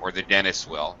out, or the dentist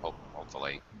will,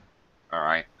 hopefully. All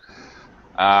right.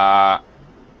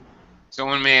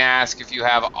 Someone may ask if you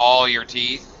have all your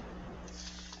teeth.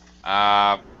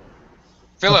 Philip,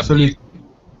 Absolutely.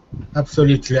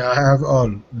 Absolutely, I have all.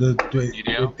 You do?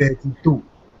 The 32.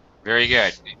 Very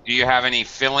good. Do you have any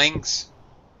fillings?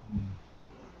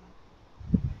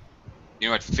 You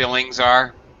know what fillings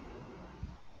are?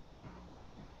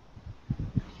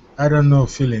 I don't know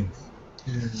feelings.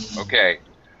 Okay.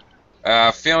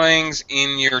 Fillings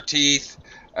in your teeth.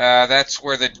 That's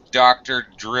where the doctor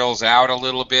drills out a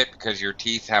little bit because your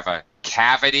teeth have a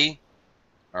cavity.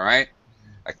 All right?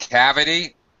 A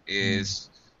cavity is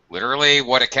literally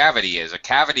what a cavity is. A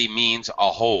cavity means a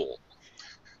hole.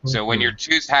 So when your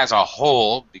tooth has a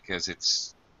hole because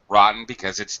it's rotten,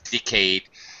 because it's decayed,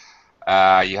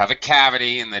 you have a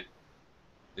cavity, and the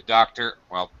doctor,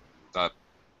 well, the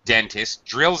dentist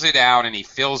drills it out and he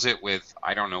fills it with,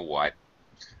 I don't know what,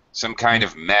 some kind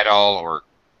of metal, or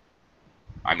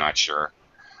I'm not sure.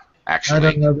 Actually,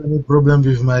 I don't have any problem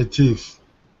with my teeth.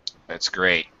 That's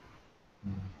great.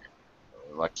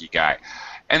 Lucky guy.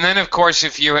 And then, of course,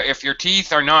 if your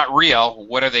teeth are not real,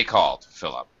 what are they called,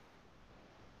 Philip?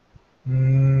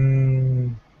 They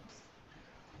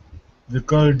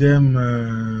call them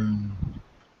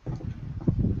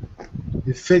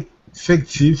the fake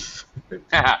teeth.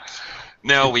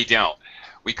 No, we don't.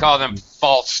 We call them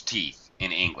false teeth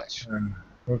in English.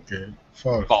 Okay,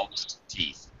 false. False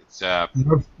teeth. It's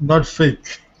not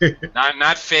fake.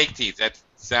 not fake teeth. That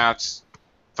sounds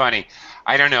funny.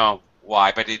 I don't know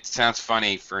why, but it sounds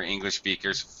funny for English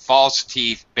speakers. False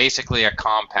teeth, basically a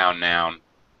compound noun.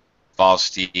 False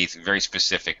teeth, very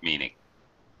specific meaning.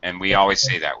 And we always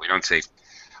say that. We don't say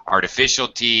artificial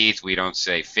teeth. We don't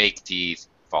say fake teeth.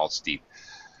 False teeth.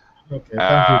 Okay,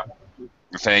 thank you.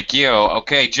 Thank you.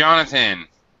 Okay, Jonathan,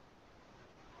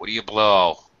 what do you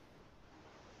blow?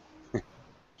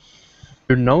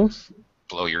 Your nose?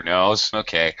 Blow your nose?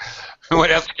 Okay.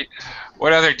 What else?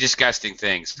 What other disgusting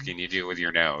things can you do with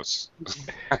your nose?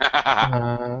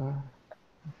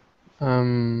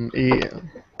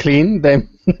 Clean them.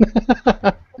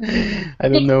 I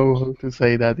don't know how to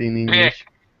say that in English.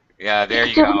 Yeah, there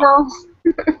you Your go. nose.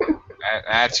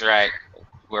 That's right.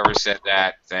 Whoever said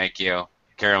that, thank you,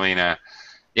 Carolina.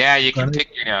 Yeah, you can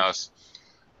pick your nose.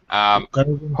 How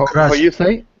you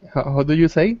say? How do you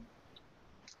say?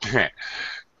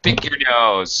 Pick your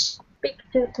nose. Pick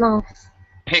your nose.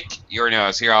 Pick your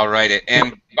nose. Here, I'll write it.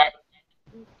 And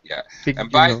yeah. Pick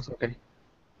And your nose. Okay.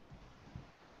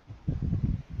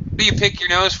 What do you pick your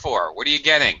nose for? What are you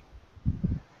getting?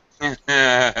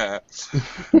 Mucus.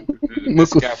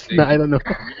 No, I don't know.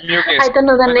 Mucus. I don't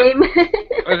know the name.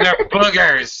 Those are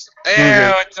boogers.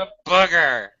 Ew, it's a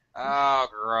booger. Oh,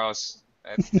 gross.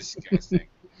 That's disgusting.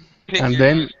 Pick And your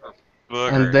then, nose for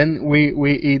booger. and then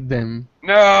we eat them.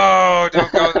 No,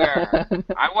 don't go there.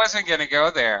 I wasn't gonna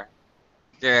go there.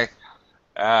 Okay.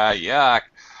 Yuck.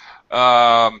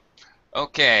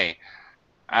 Okay.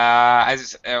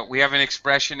 As we have an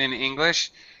expression in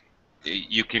English,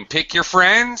 you can pick your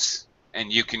friends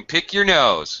and you can pick your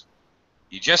nose.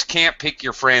 You just can't pick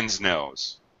your friend's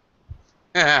nose.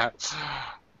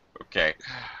 Okay.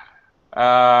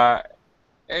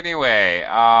 Anyway,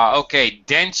 okay,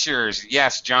 dentures.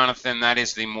 Yes, Jonathan, that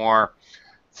is the more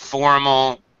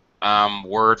formal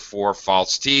word for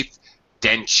false teeth.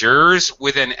 Dentures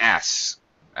with an S,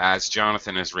 as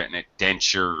Jonathan has written it.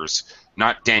 Dentures,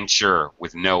 not denture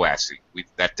with no S.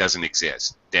 That doesn't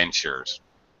exist. Dentures.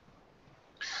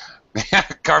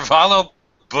 Carvalho,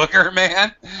 Booger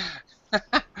Man?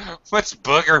 What's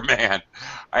Booger Man?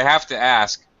 I have to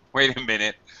ask. Wait a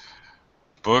minute.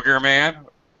 Booger Man?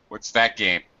 What's that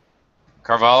game?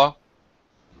 Carvalho?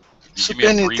 Super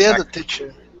Nintendo,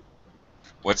 teacher.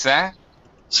 What's that?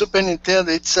 Super Nintendo,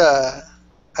 it's a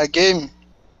game.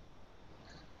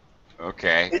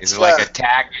 Okay. It's Is it like a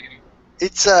tag?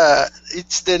 It's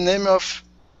the name of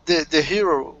the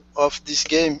hero of this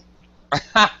game.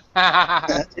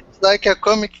 It's like a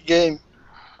comic game.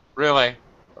 Really?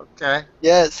 Okay.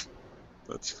 Yes.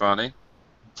 That's funny.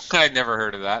 I'd never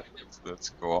heard of that. That's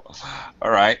cool.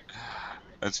 All right.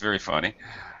 That's very funny.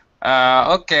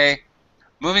 Okay.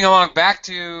 moving along back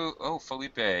to, oh,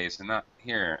 Felipe is not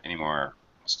here anymore.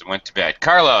 Must have went to bed.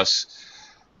 Carlos.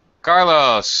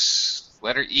 Carlos,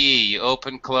 letter E. You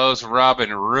open, close, rub,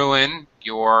 and ruin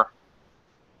your...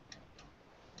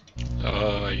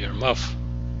 Your mouth.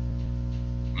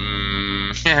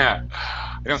 Yeah,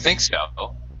 I don't think so.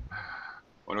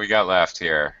 What do we got left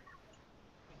here?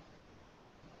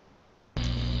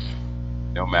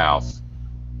 No mouth.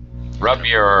 Rub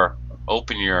your,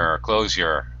 open your, close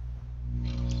your.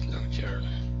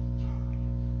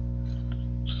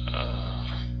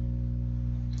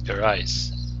 Your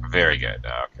eyes. Very good.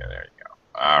 Okay, there you go.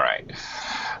 All right.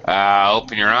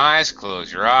 Open your eyes,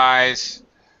 close your eyes.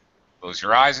 Close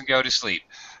your eyes and go to sleep.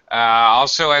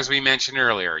 Also, as we mentioned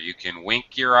earlier, you can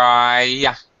wink your eye.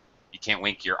 You can't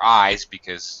wink your eyes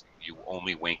because you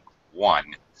only wink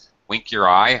one. Wink your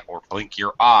eye or blink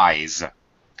your eyes.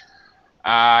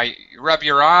 Rub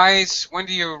your eyes. When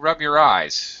do you rub your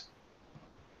eyes?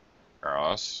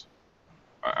 Carlos?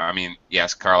 I mean,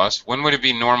 yes, Carlos. When would it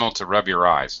be normal to rub your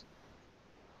eyes?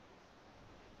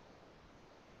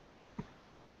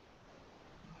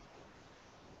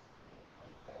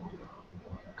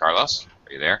 Carlos,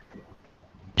 are you there?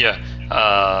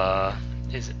 Yeah.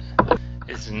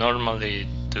 It's normally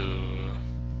to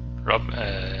rub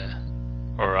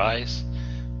our eyes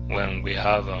when we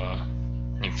have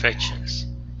infections.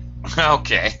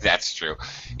 Okay, that's true.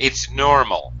 It's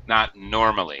normal, not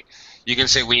normally. You can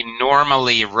say we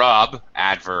normally rub,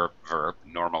 adverb, verb,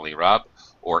 normally rub,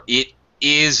 or it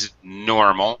is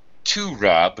normal to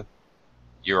rub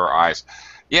your eyes.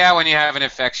 Yeah, when you have an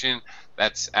infection,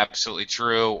 that's absolutely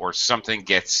true, or something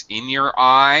gets in your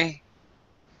eye,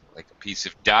 like a piece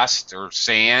of dust or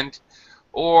sand,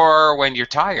 or when you're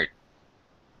tired,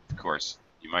 of course,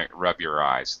 you might rub your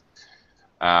eyes.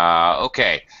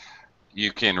 Okay,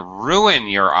 you can ruin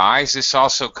your eyes. This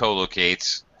also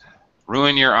collocates.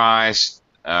 Ruin your eyes.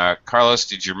 Carlos,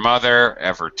 did your mother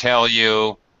ever tell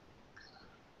you,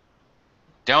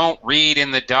 don't read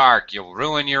in the dark, you'll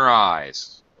ruin your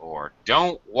eyes? Or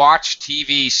don't watch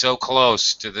TV so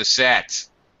close to the set,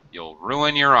 you'll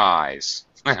ruin your eyes.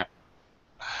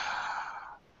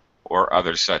 Or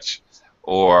other such.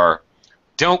 Or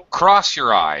don't cross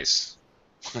your eyes.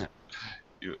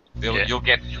 You'll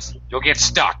get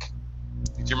stuck.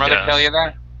 Did your mother tell you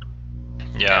that?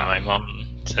 Yeah, my mom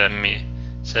said me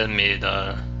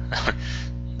that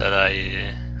that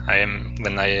I am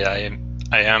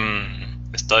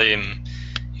studying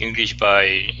English by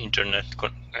internet.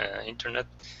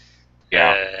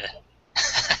 Yeah.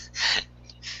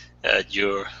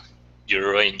 You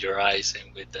ruin your eyes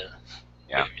and with the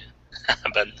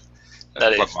but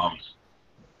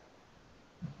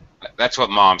that's what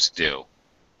moms do,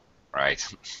 right?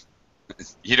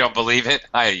 You don't believe it?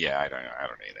 I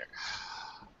don't either.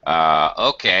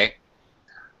 Okay.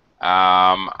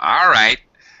 All right.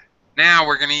 Now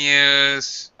we're going to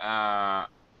use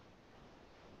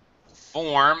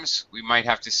forms. We might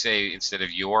have to say, instead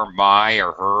of your, my,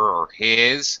 or her, or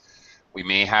his, we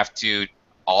may have to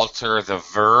alter the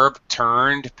verb,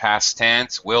 turned, past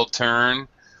tense, will turn,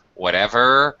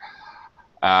 whatever.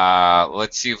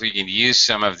 Let's see if we can use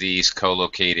some of these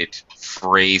collocated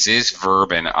phrases,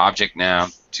 verb and object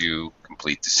noun, to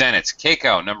complete the sentence.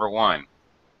 Keiko, number 1.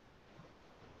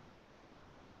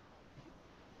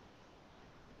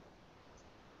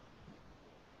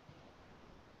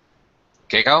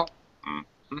 Keiko?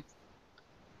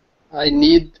 I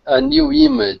need a new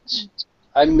image.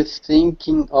 I'm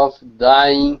thinking of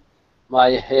dyeing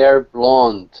my hair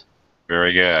blonde.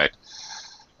 Very good.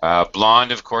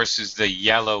 Blonde, of course, is the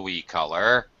yellowy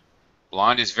color.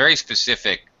 Blonde is very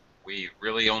specific. We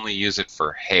really only use it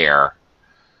for hair.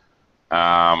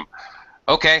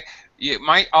 Okay. It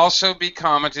might also be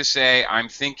common to say, I'm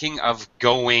thinking of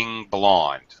going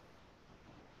blonde.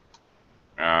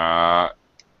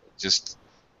 Just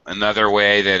another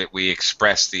way that we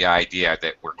express the idea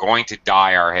that we're going to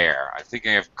dye our hair. I'm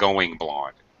thinking of going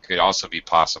blonde. Could also be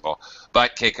possible.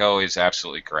 But Keiko is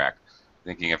absolutely correct.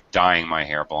 Thinking of dyeing my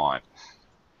hair blonde.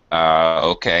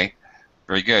 Okay.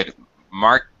 Very good.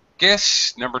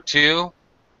 Marcus, number 2.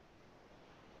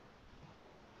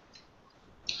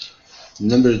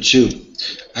 Number 2.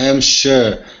 I am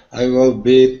sure I will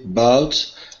be bald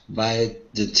by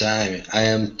the time I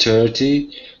am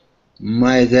 30.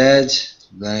 My dad,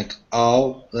 like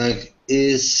all, like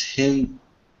is him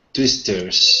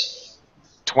twisters.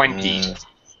 20.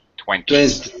 20.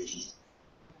 20.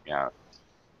 Yeah.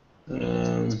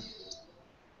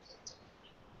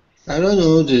 I don't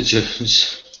know the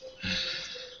judge.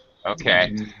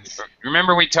 Okay.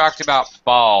 Remember we talked about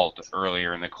bald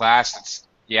earlier in the class?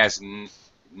 He has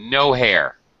no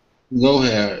hair. No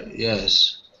hair,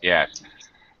 yes. Yes.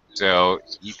 So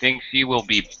he thinks he will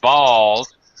be bald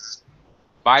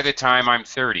by the time I'm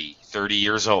 30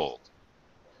 years old.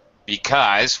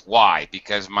 Because, why?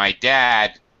 Because my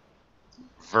dad,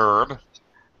 verb,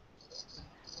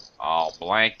 all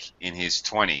blank in his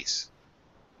 20s.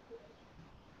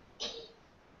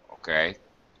 Okay.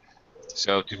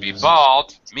 So to be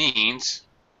bald means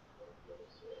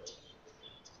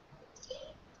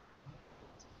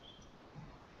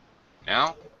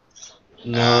no.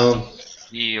 No.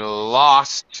 He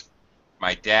lost.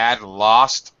 My dad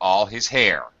lost all his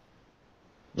hair.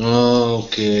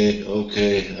 Okay,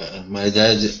 okay. My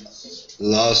dad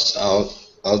lost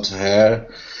out hair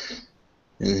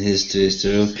in his twister.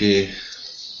 Okay.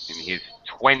 In his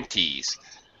 20s.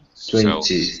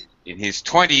 20. So in his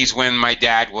 20s when my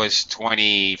dad was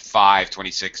 25,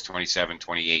 26, 27,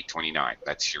 28, 29.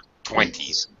 That's your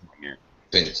 20s.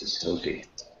 20. Okay.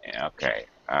 Okay.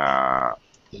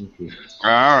 Thank you.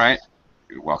 All right.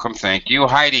 You're welcome. Thank you.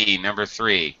 Heidi, number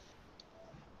 3.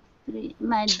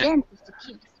 My dentist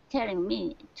keeps telling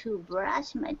me to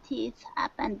brush my teeth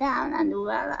up and down and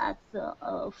well as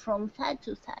from side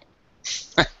to side.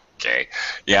 Okay.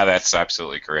 Yeah, that's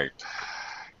absolutely correct.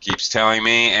 Keeps telling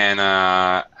me,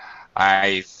 and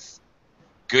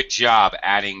good job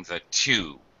adding the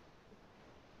to.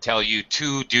 Tell you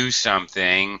to do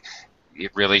something,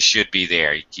 it really should be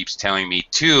there. He keeps telling me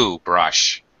to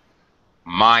brush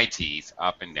my teeth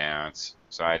up and down,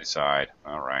 side to side.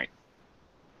 All right.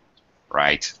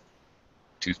 Right.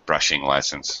 Toothbrushing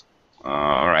lessons.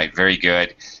 All right, very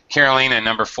good. Carolina,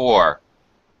 number 4.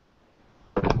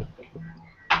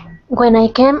 When I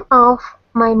came off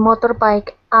my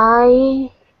motorbike,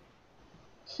 I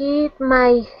hit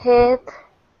my head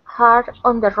hard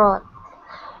on the road,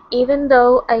 even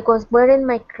though I was wearing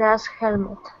my crash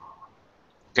helmet.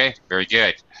 Okay, very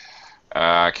good.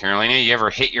 Carolina, you ever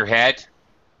hit your head?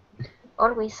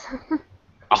 Always.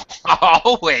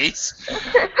 Always?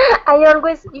 I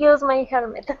always use my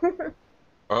helmet.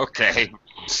 Okay.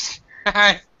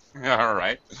 All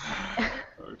right.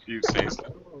 If you say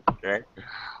so. Okay.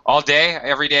 All day,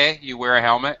 every day, you wear a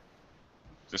helmet?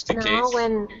 Just in case?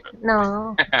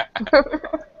 No.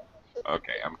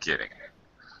 Okay, I'm kidding.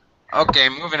 Okay,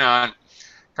 moving on.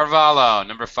 Carvalho,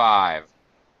 number 5.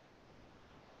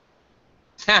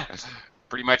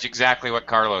 Pretty much exactly what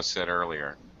Carlos said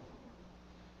earlier.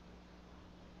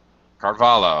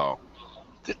 Carvalho.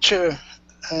 Teacher,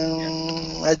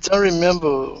 I don't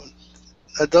remember.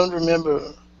 I don't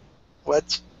remember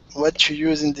what you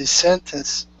use in this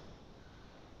sentence.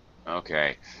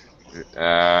 Okay.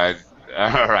 All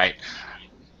right.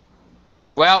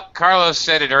 Well, Carlos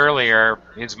said it earlier.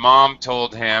 His mom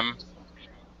told him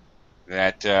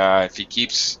that if he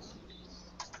keeps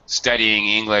studying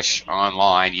English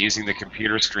online, using the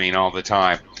computer screen all the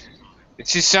time,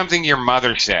 it's just something your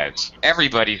mother says.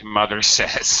 Everybody's mother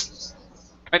says,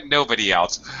 but nobody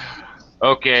else.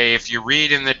 Okay, if you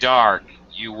read in the dark,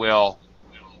 you will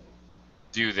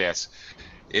do this.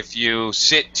 If you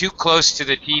sit too close to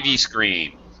the TV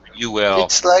screen, you will...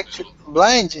 It's like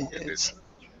blinding.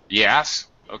 Yes?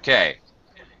 Okay.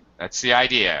 That's the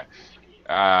idea.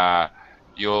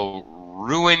 You'll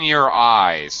ruin your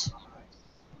eyes.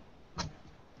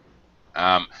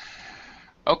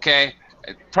 Okay.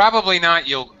 Probably not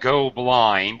you'll go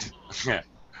blind.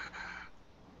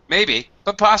 Maybe,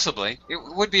 but possibly. It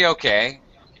would be okay.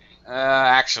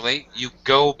 Actually, you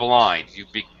go blind.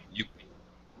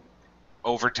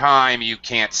 Over time, you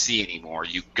can't see anymore.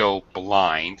 You go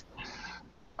blind.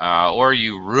 Or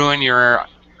you ruin your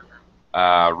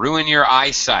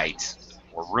eyesight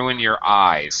or ruin your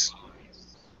eyes.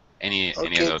 Any of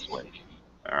those ways.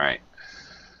 All right.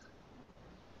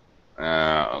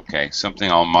 Okay, something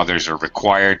all mothers are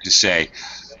required to say.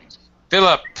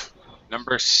 Philip,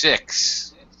 number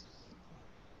 6.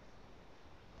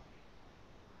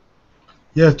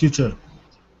 Yes, teacher.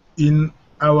 In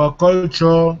our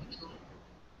culture,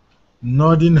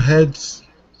 nodding heads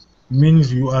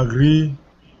means you agree,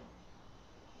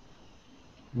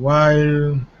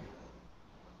 while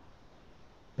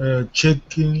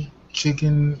checking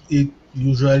it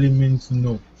usually means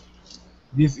no.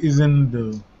 This isn't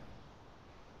the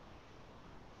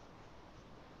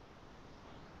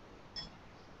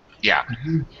Yeah.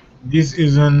 This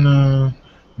isn't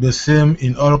the same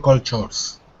in all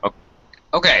cultures.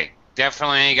 Okay,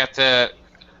 definitely got the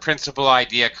principal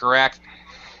idea correct.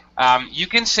 You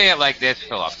can say it like this,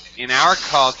 Philip. In our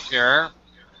culture,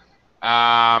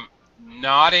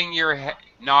 nodding your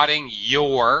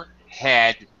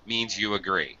head means you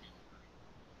agree.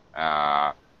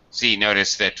 See,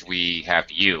 notice that we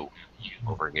have you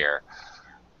over here.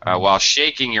 while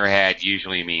shaking your head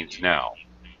usually means no.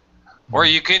 Or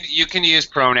you can use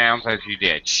pronouns as you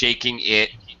did. Shaking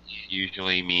it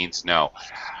usually means no.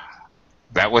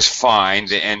 That was fine,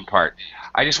 the end part.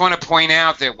 I just want to point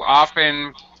out that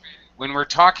often when we're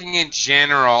talking in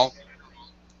general,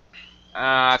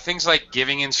 things like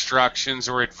giving instructions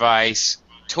or advice,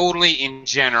 totally in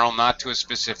general, not to a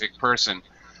specific person,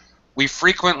 we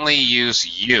frequently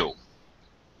use you.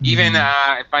 Even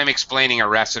if I'm explaining a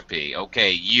recipe,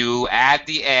 okay, you add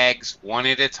the eggs one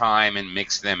at a time and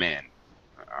mix them in.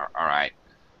 All right.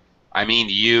 I mean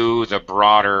you, the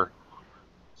broader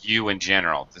you in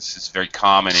general. This is very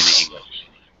common in English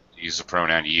to use the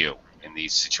pronoun you in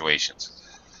these situations.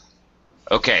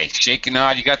 Okay, shake and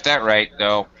nod. You got that right,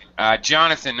 though.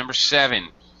 Jonathan, number 7.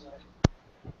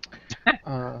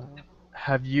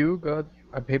 Have you got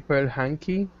a paper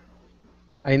hanky?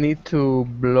 I need to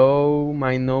blow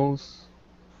my nose.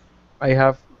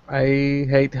 I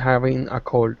hate having a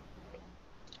cold.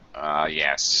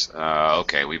 Yes.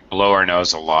 Okay, we blow our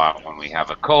nose a lot when we have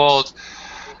a cold.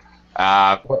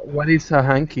 What is a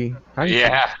hanky?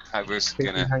 Yeah, I was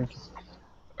going to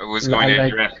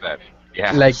address that.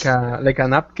 Yeah. Like a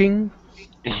napkin?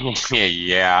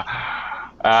 Yeah.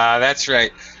 That's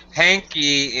right.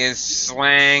 Hanky is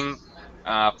slang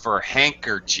for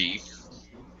handkerchief.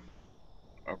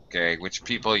 Okay, which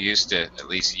people used to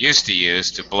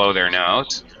use to blow their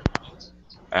nose.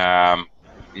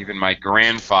 Even my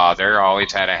grandfather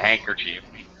always had a handkerchief,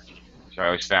 which I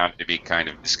always found to be kind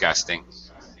of disgusting.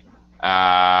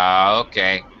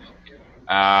 Okay.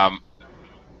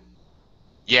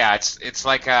 Yeah, it's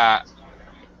like a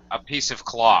piece of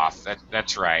cloth.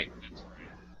 That's right.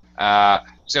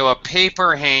 So a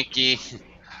paper hanky.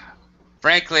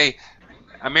 Frankly,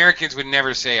 Americans would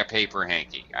never say a paper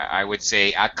hanky. I would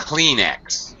say a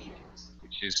Kleenex,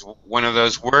 which is one of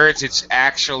those words. It's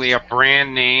actually a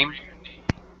brand name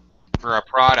for a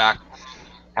product.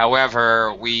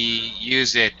 However, we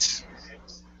use it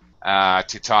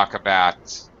to talk about,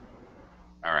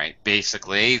 all right,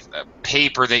 basically the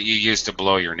paper that you use to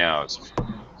blow your nose.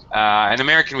 An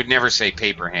American would never say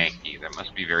paper hanky. That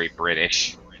must be very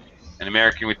British. An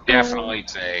American would definitely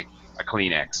say a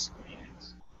Kleenex.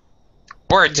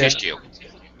 Or a tissue,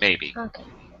 maybe. Okay.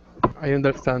 I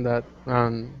understand that.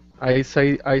 I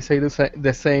say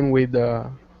the same with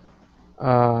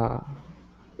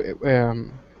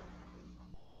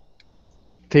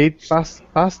teeth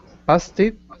past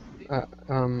teeth.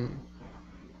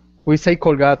 We say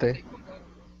colgate.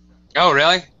 Oh,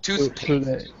 really?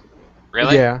 Toothpaste.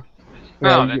 Really? Yeah.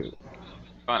 Oh, that's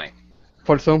funny.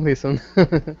 For some reason.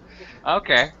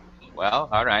 Okay. Well,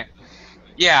 all right.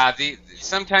 Yeah,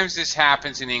 sometimes this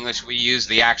happens in English. We use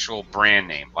the actual brand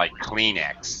name, like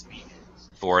Kleenex,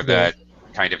 for the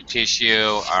kind of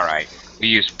tissue. All right. We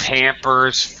use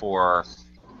Pampers for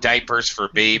diapers for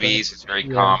babies. It's very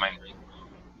common.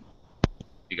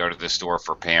 You go to the store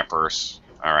for Pampers.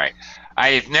 All right.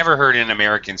 I've never heard an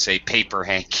American say paper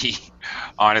hanky.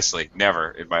 Honestly,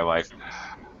 never in my life.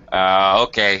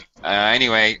 Okay.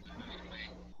 Anyway,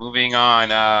 moving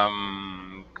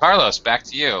on. Carlos, back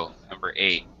to you. Number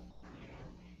 8.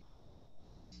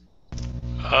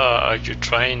 Are you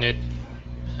trying it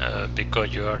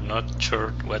because you are not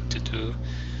sure what to do,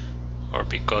 or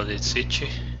because it's itchy?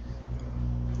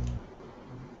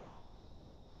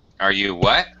 Are you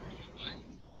what?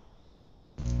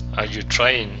 Are you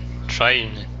trying?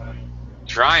 Trying?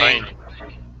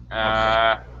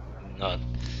 Not.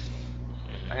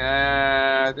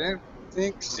 I don't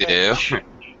think so.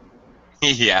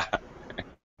 Yeah.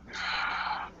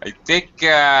 I think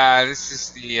this is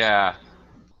the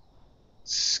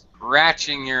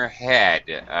scratching your head.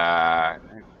 I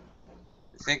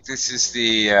think this is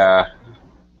the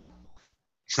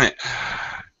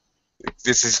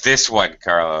this is this one,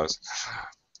 Carlos.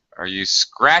 Are you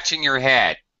scratching your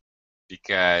head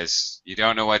because you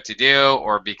don't know what to do,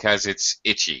 or because it's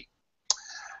itchy?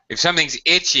 If something's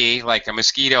itchy, like a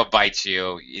mosquito bites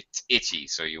you, it's itchy,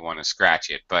 so you want to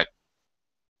scratch it. But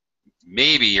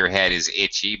maybe your head is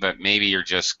itchy, but maybe you're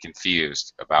just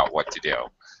confused about what to do,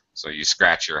 so you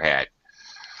scratch your head.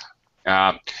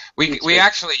 We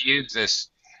actually use this.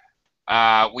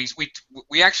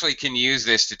 We actually can use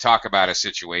this to talk about a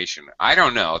situation. I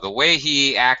don't know. The way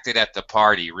he acted at the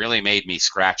party really made me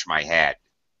scratch my head.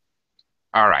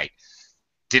 All right.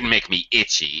 Didn't make me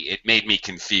itchy. It made me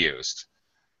confused.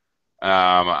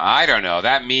 I don't know.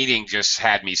 That meeting just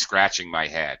had me scratching my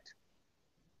head.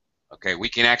 Okay, we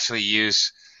can actually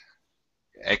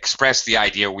express the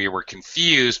idea we were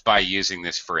confused by using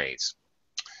this phrase.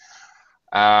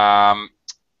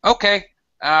 Okay.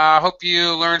 Hope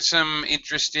you learned some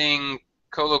interesting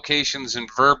collocations and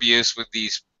verb use with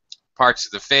these parts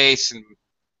of the face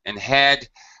and head,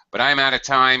 but I'm out of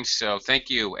time, so thank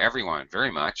you everyone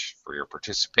very much for your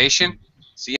participation.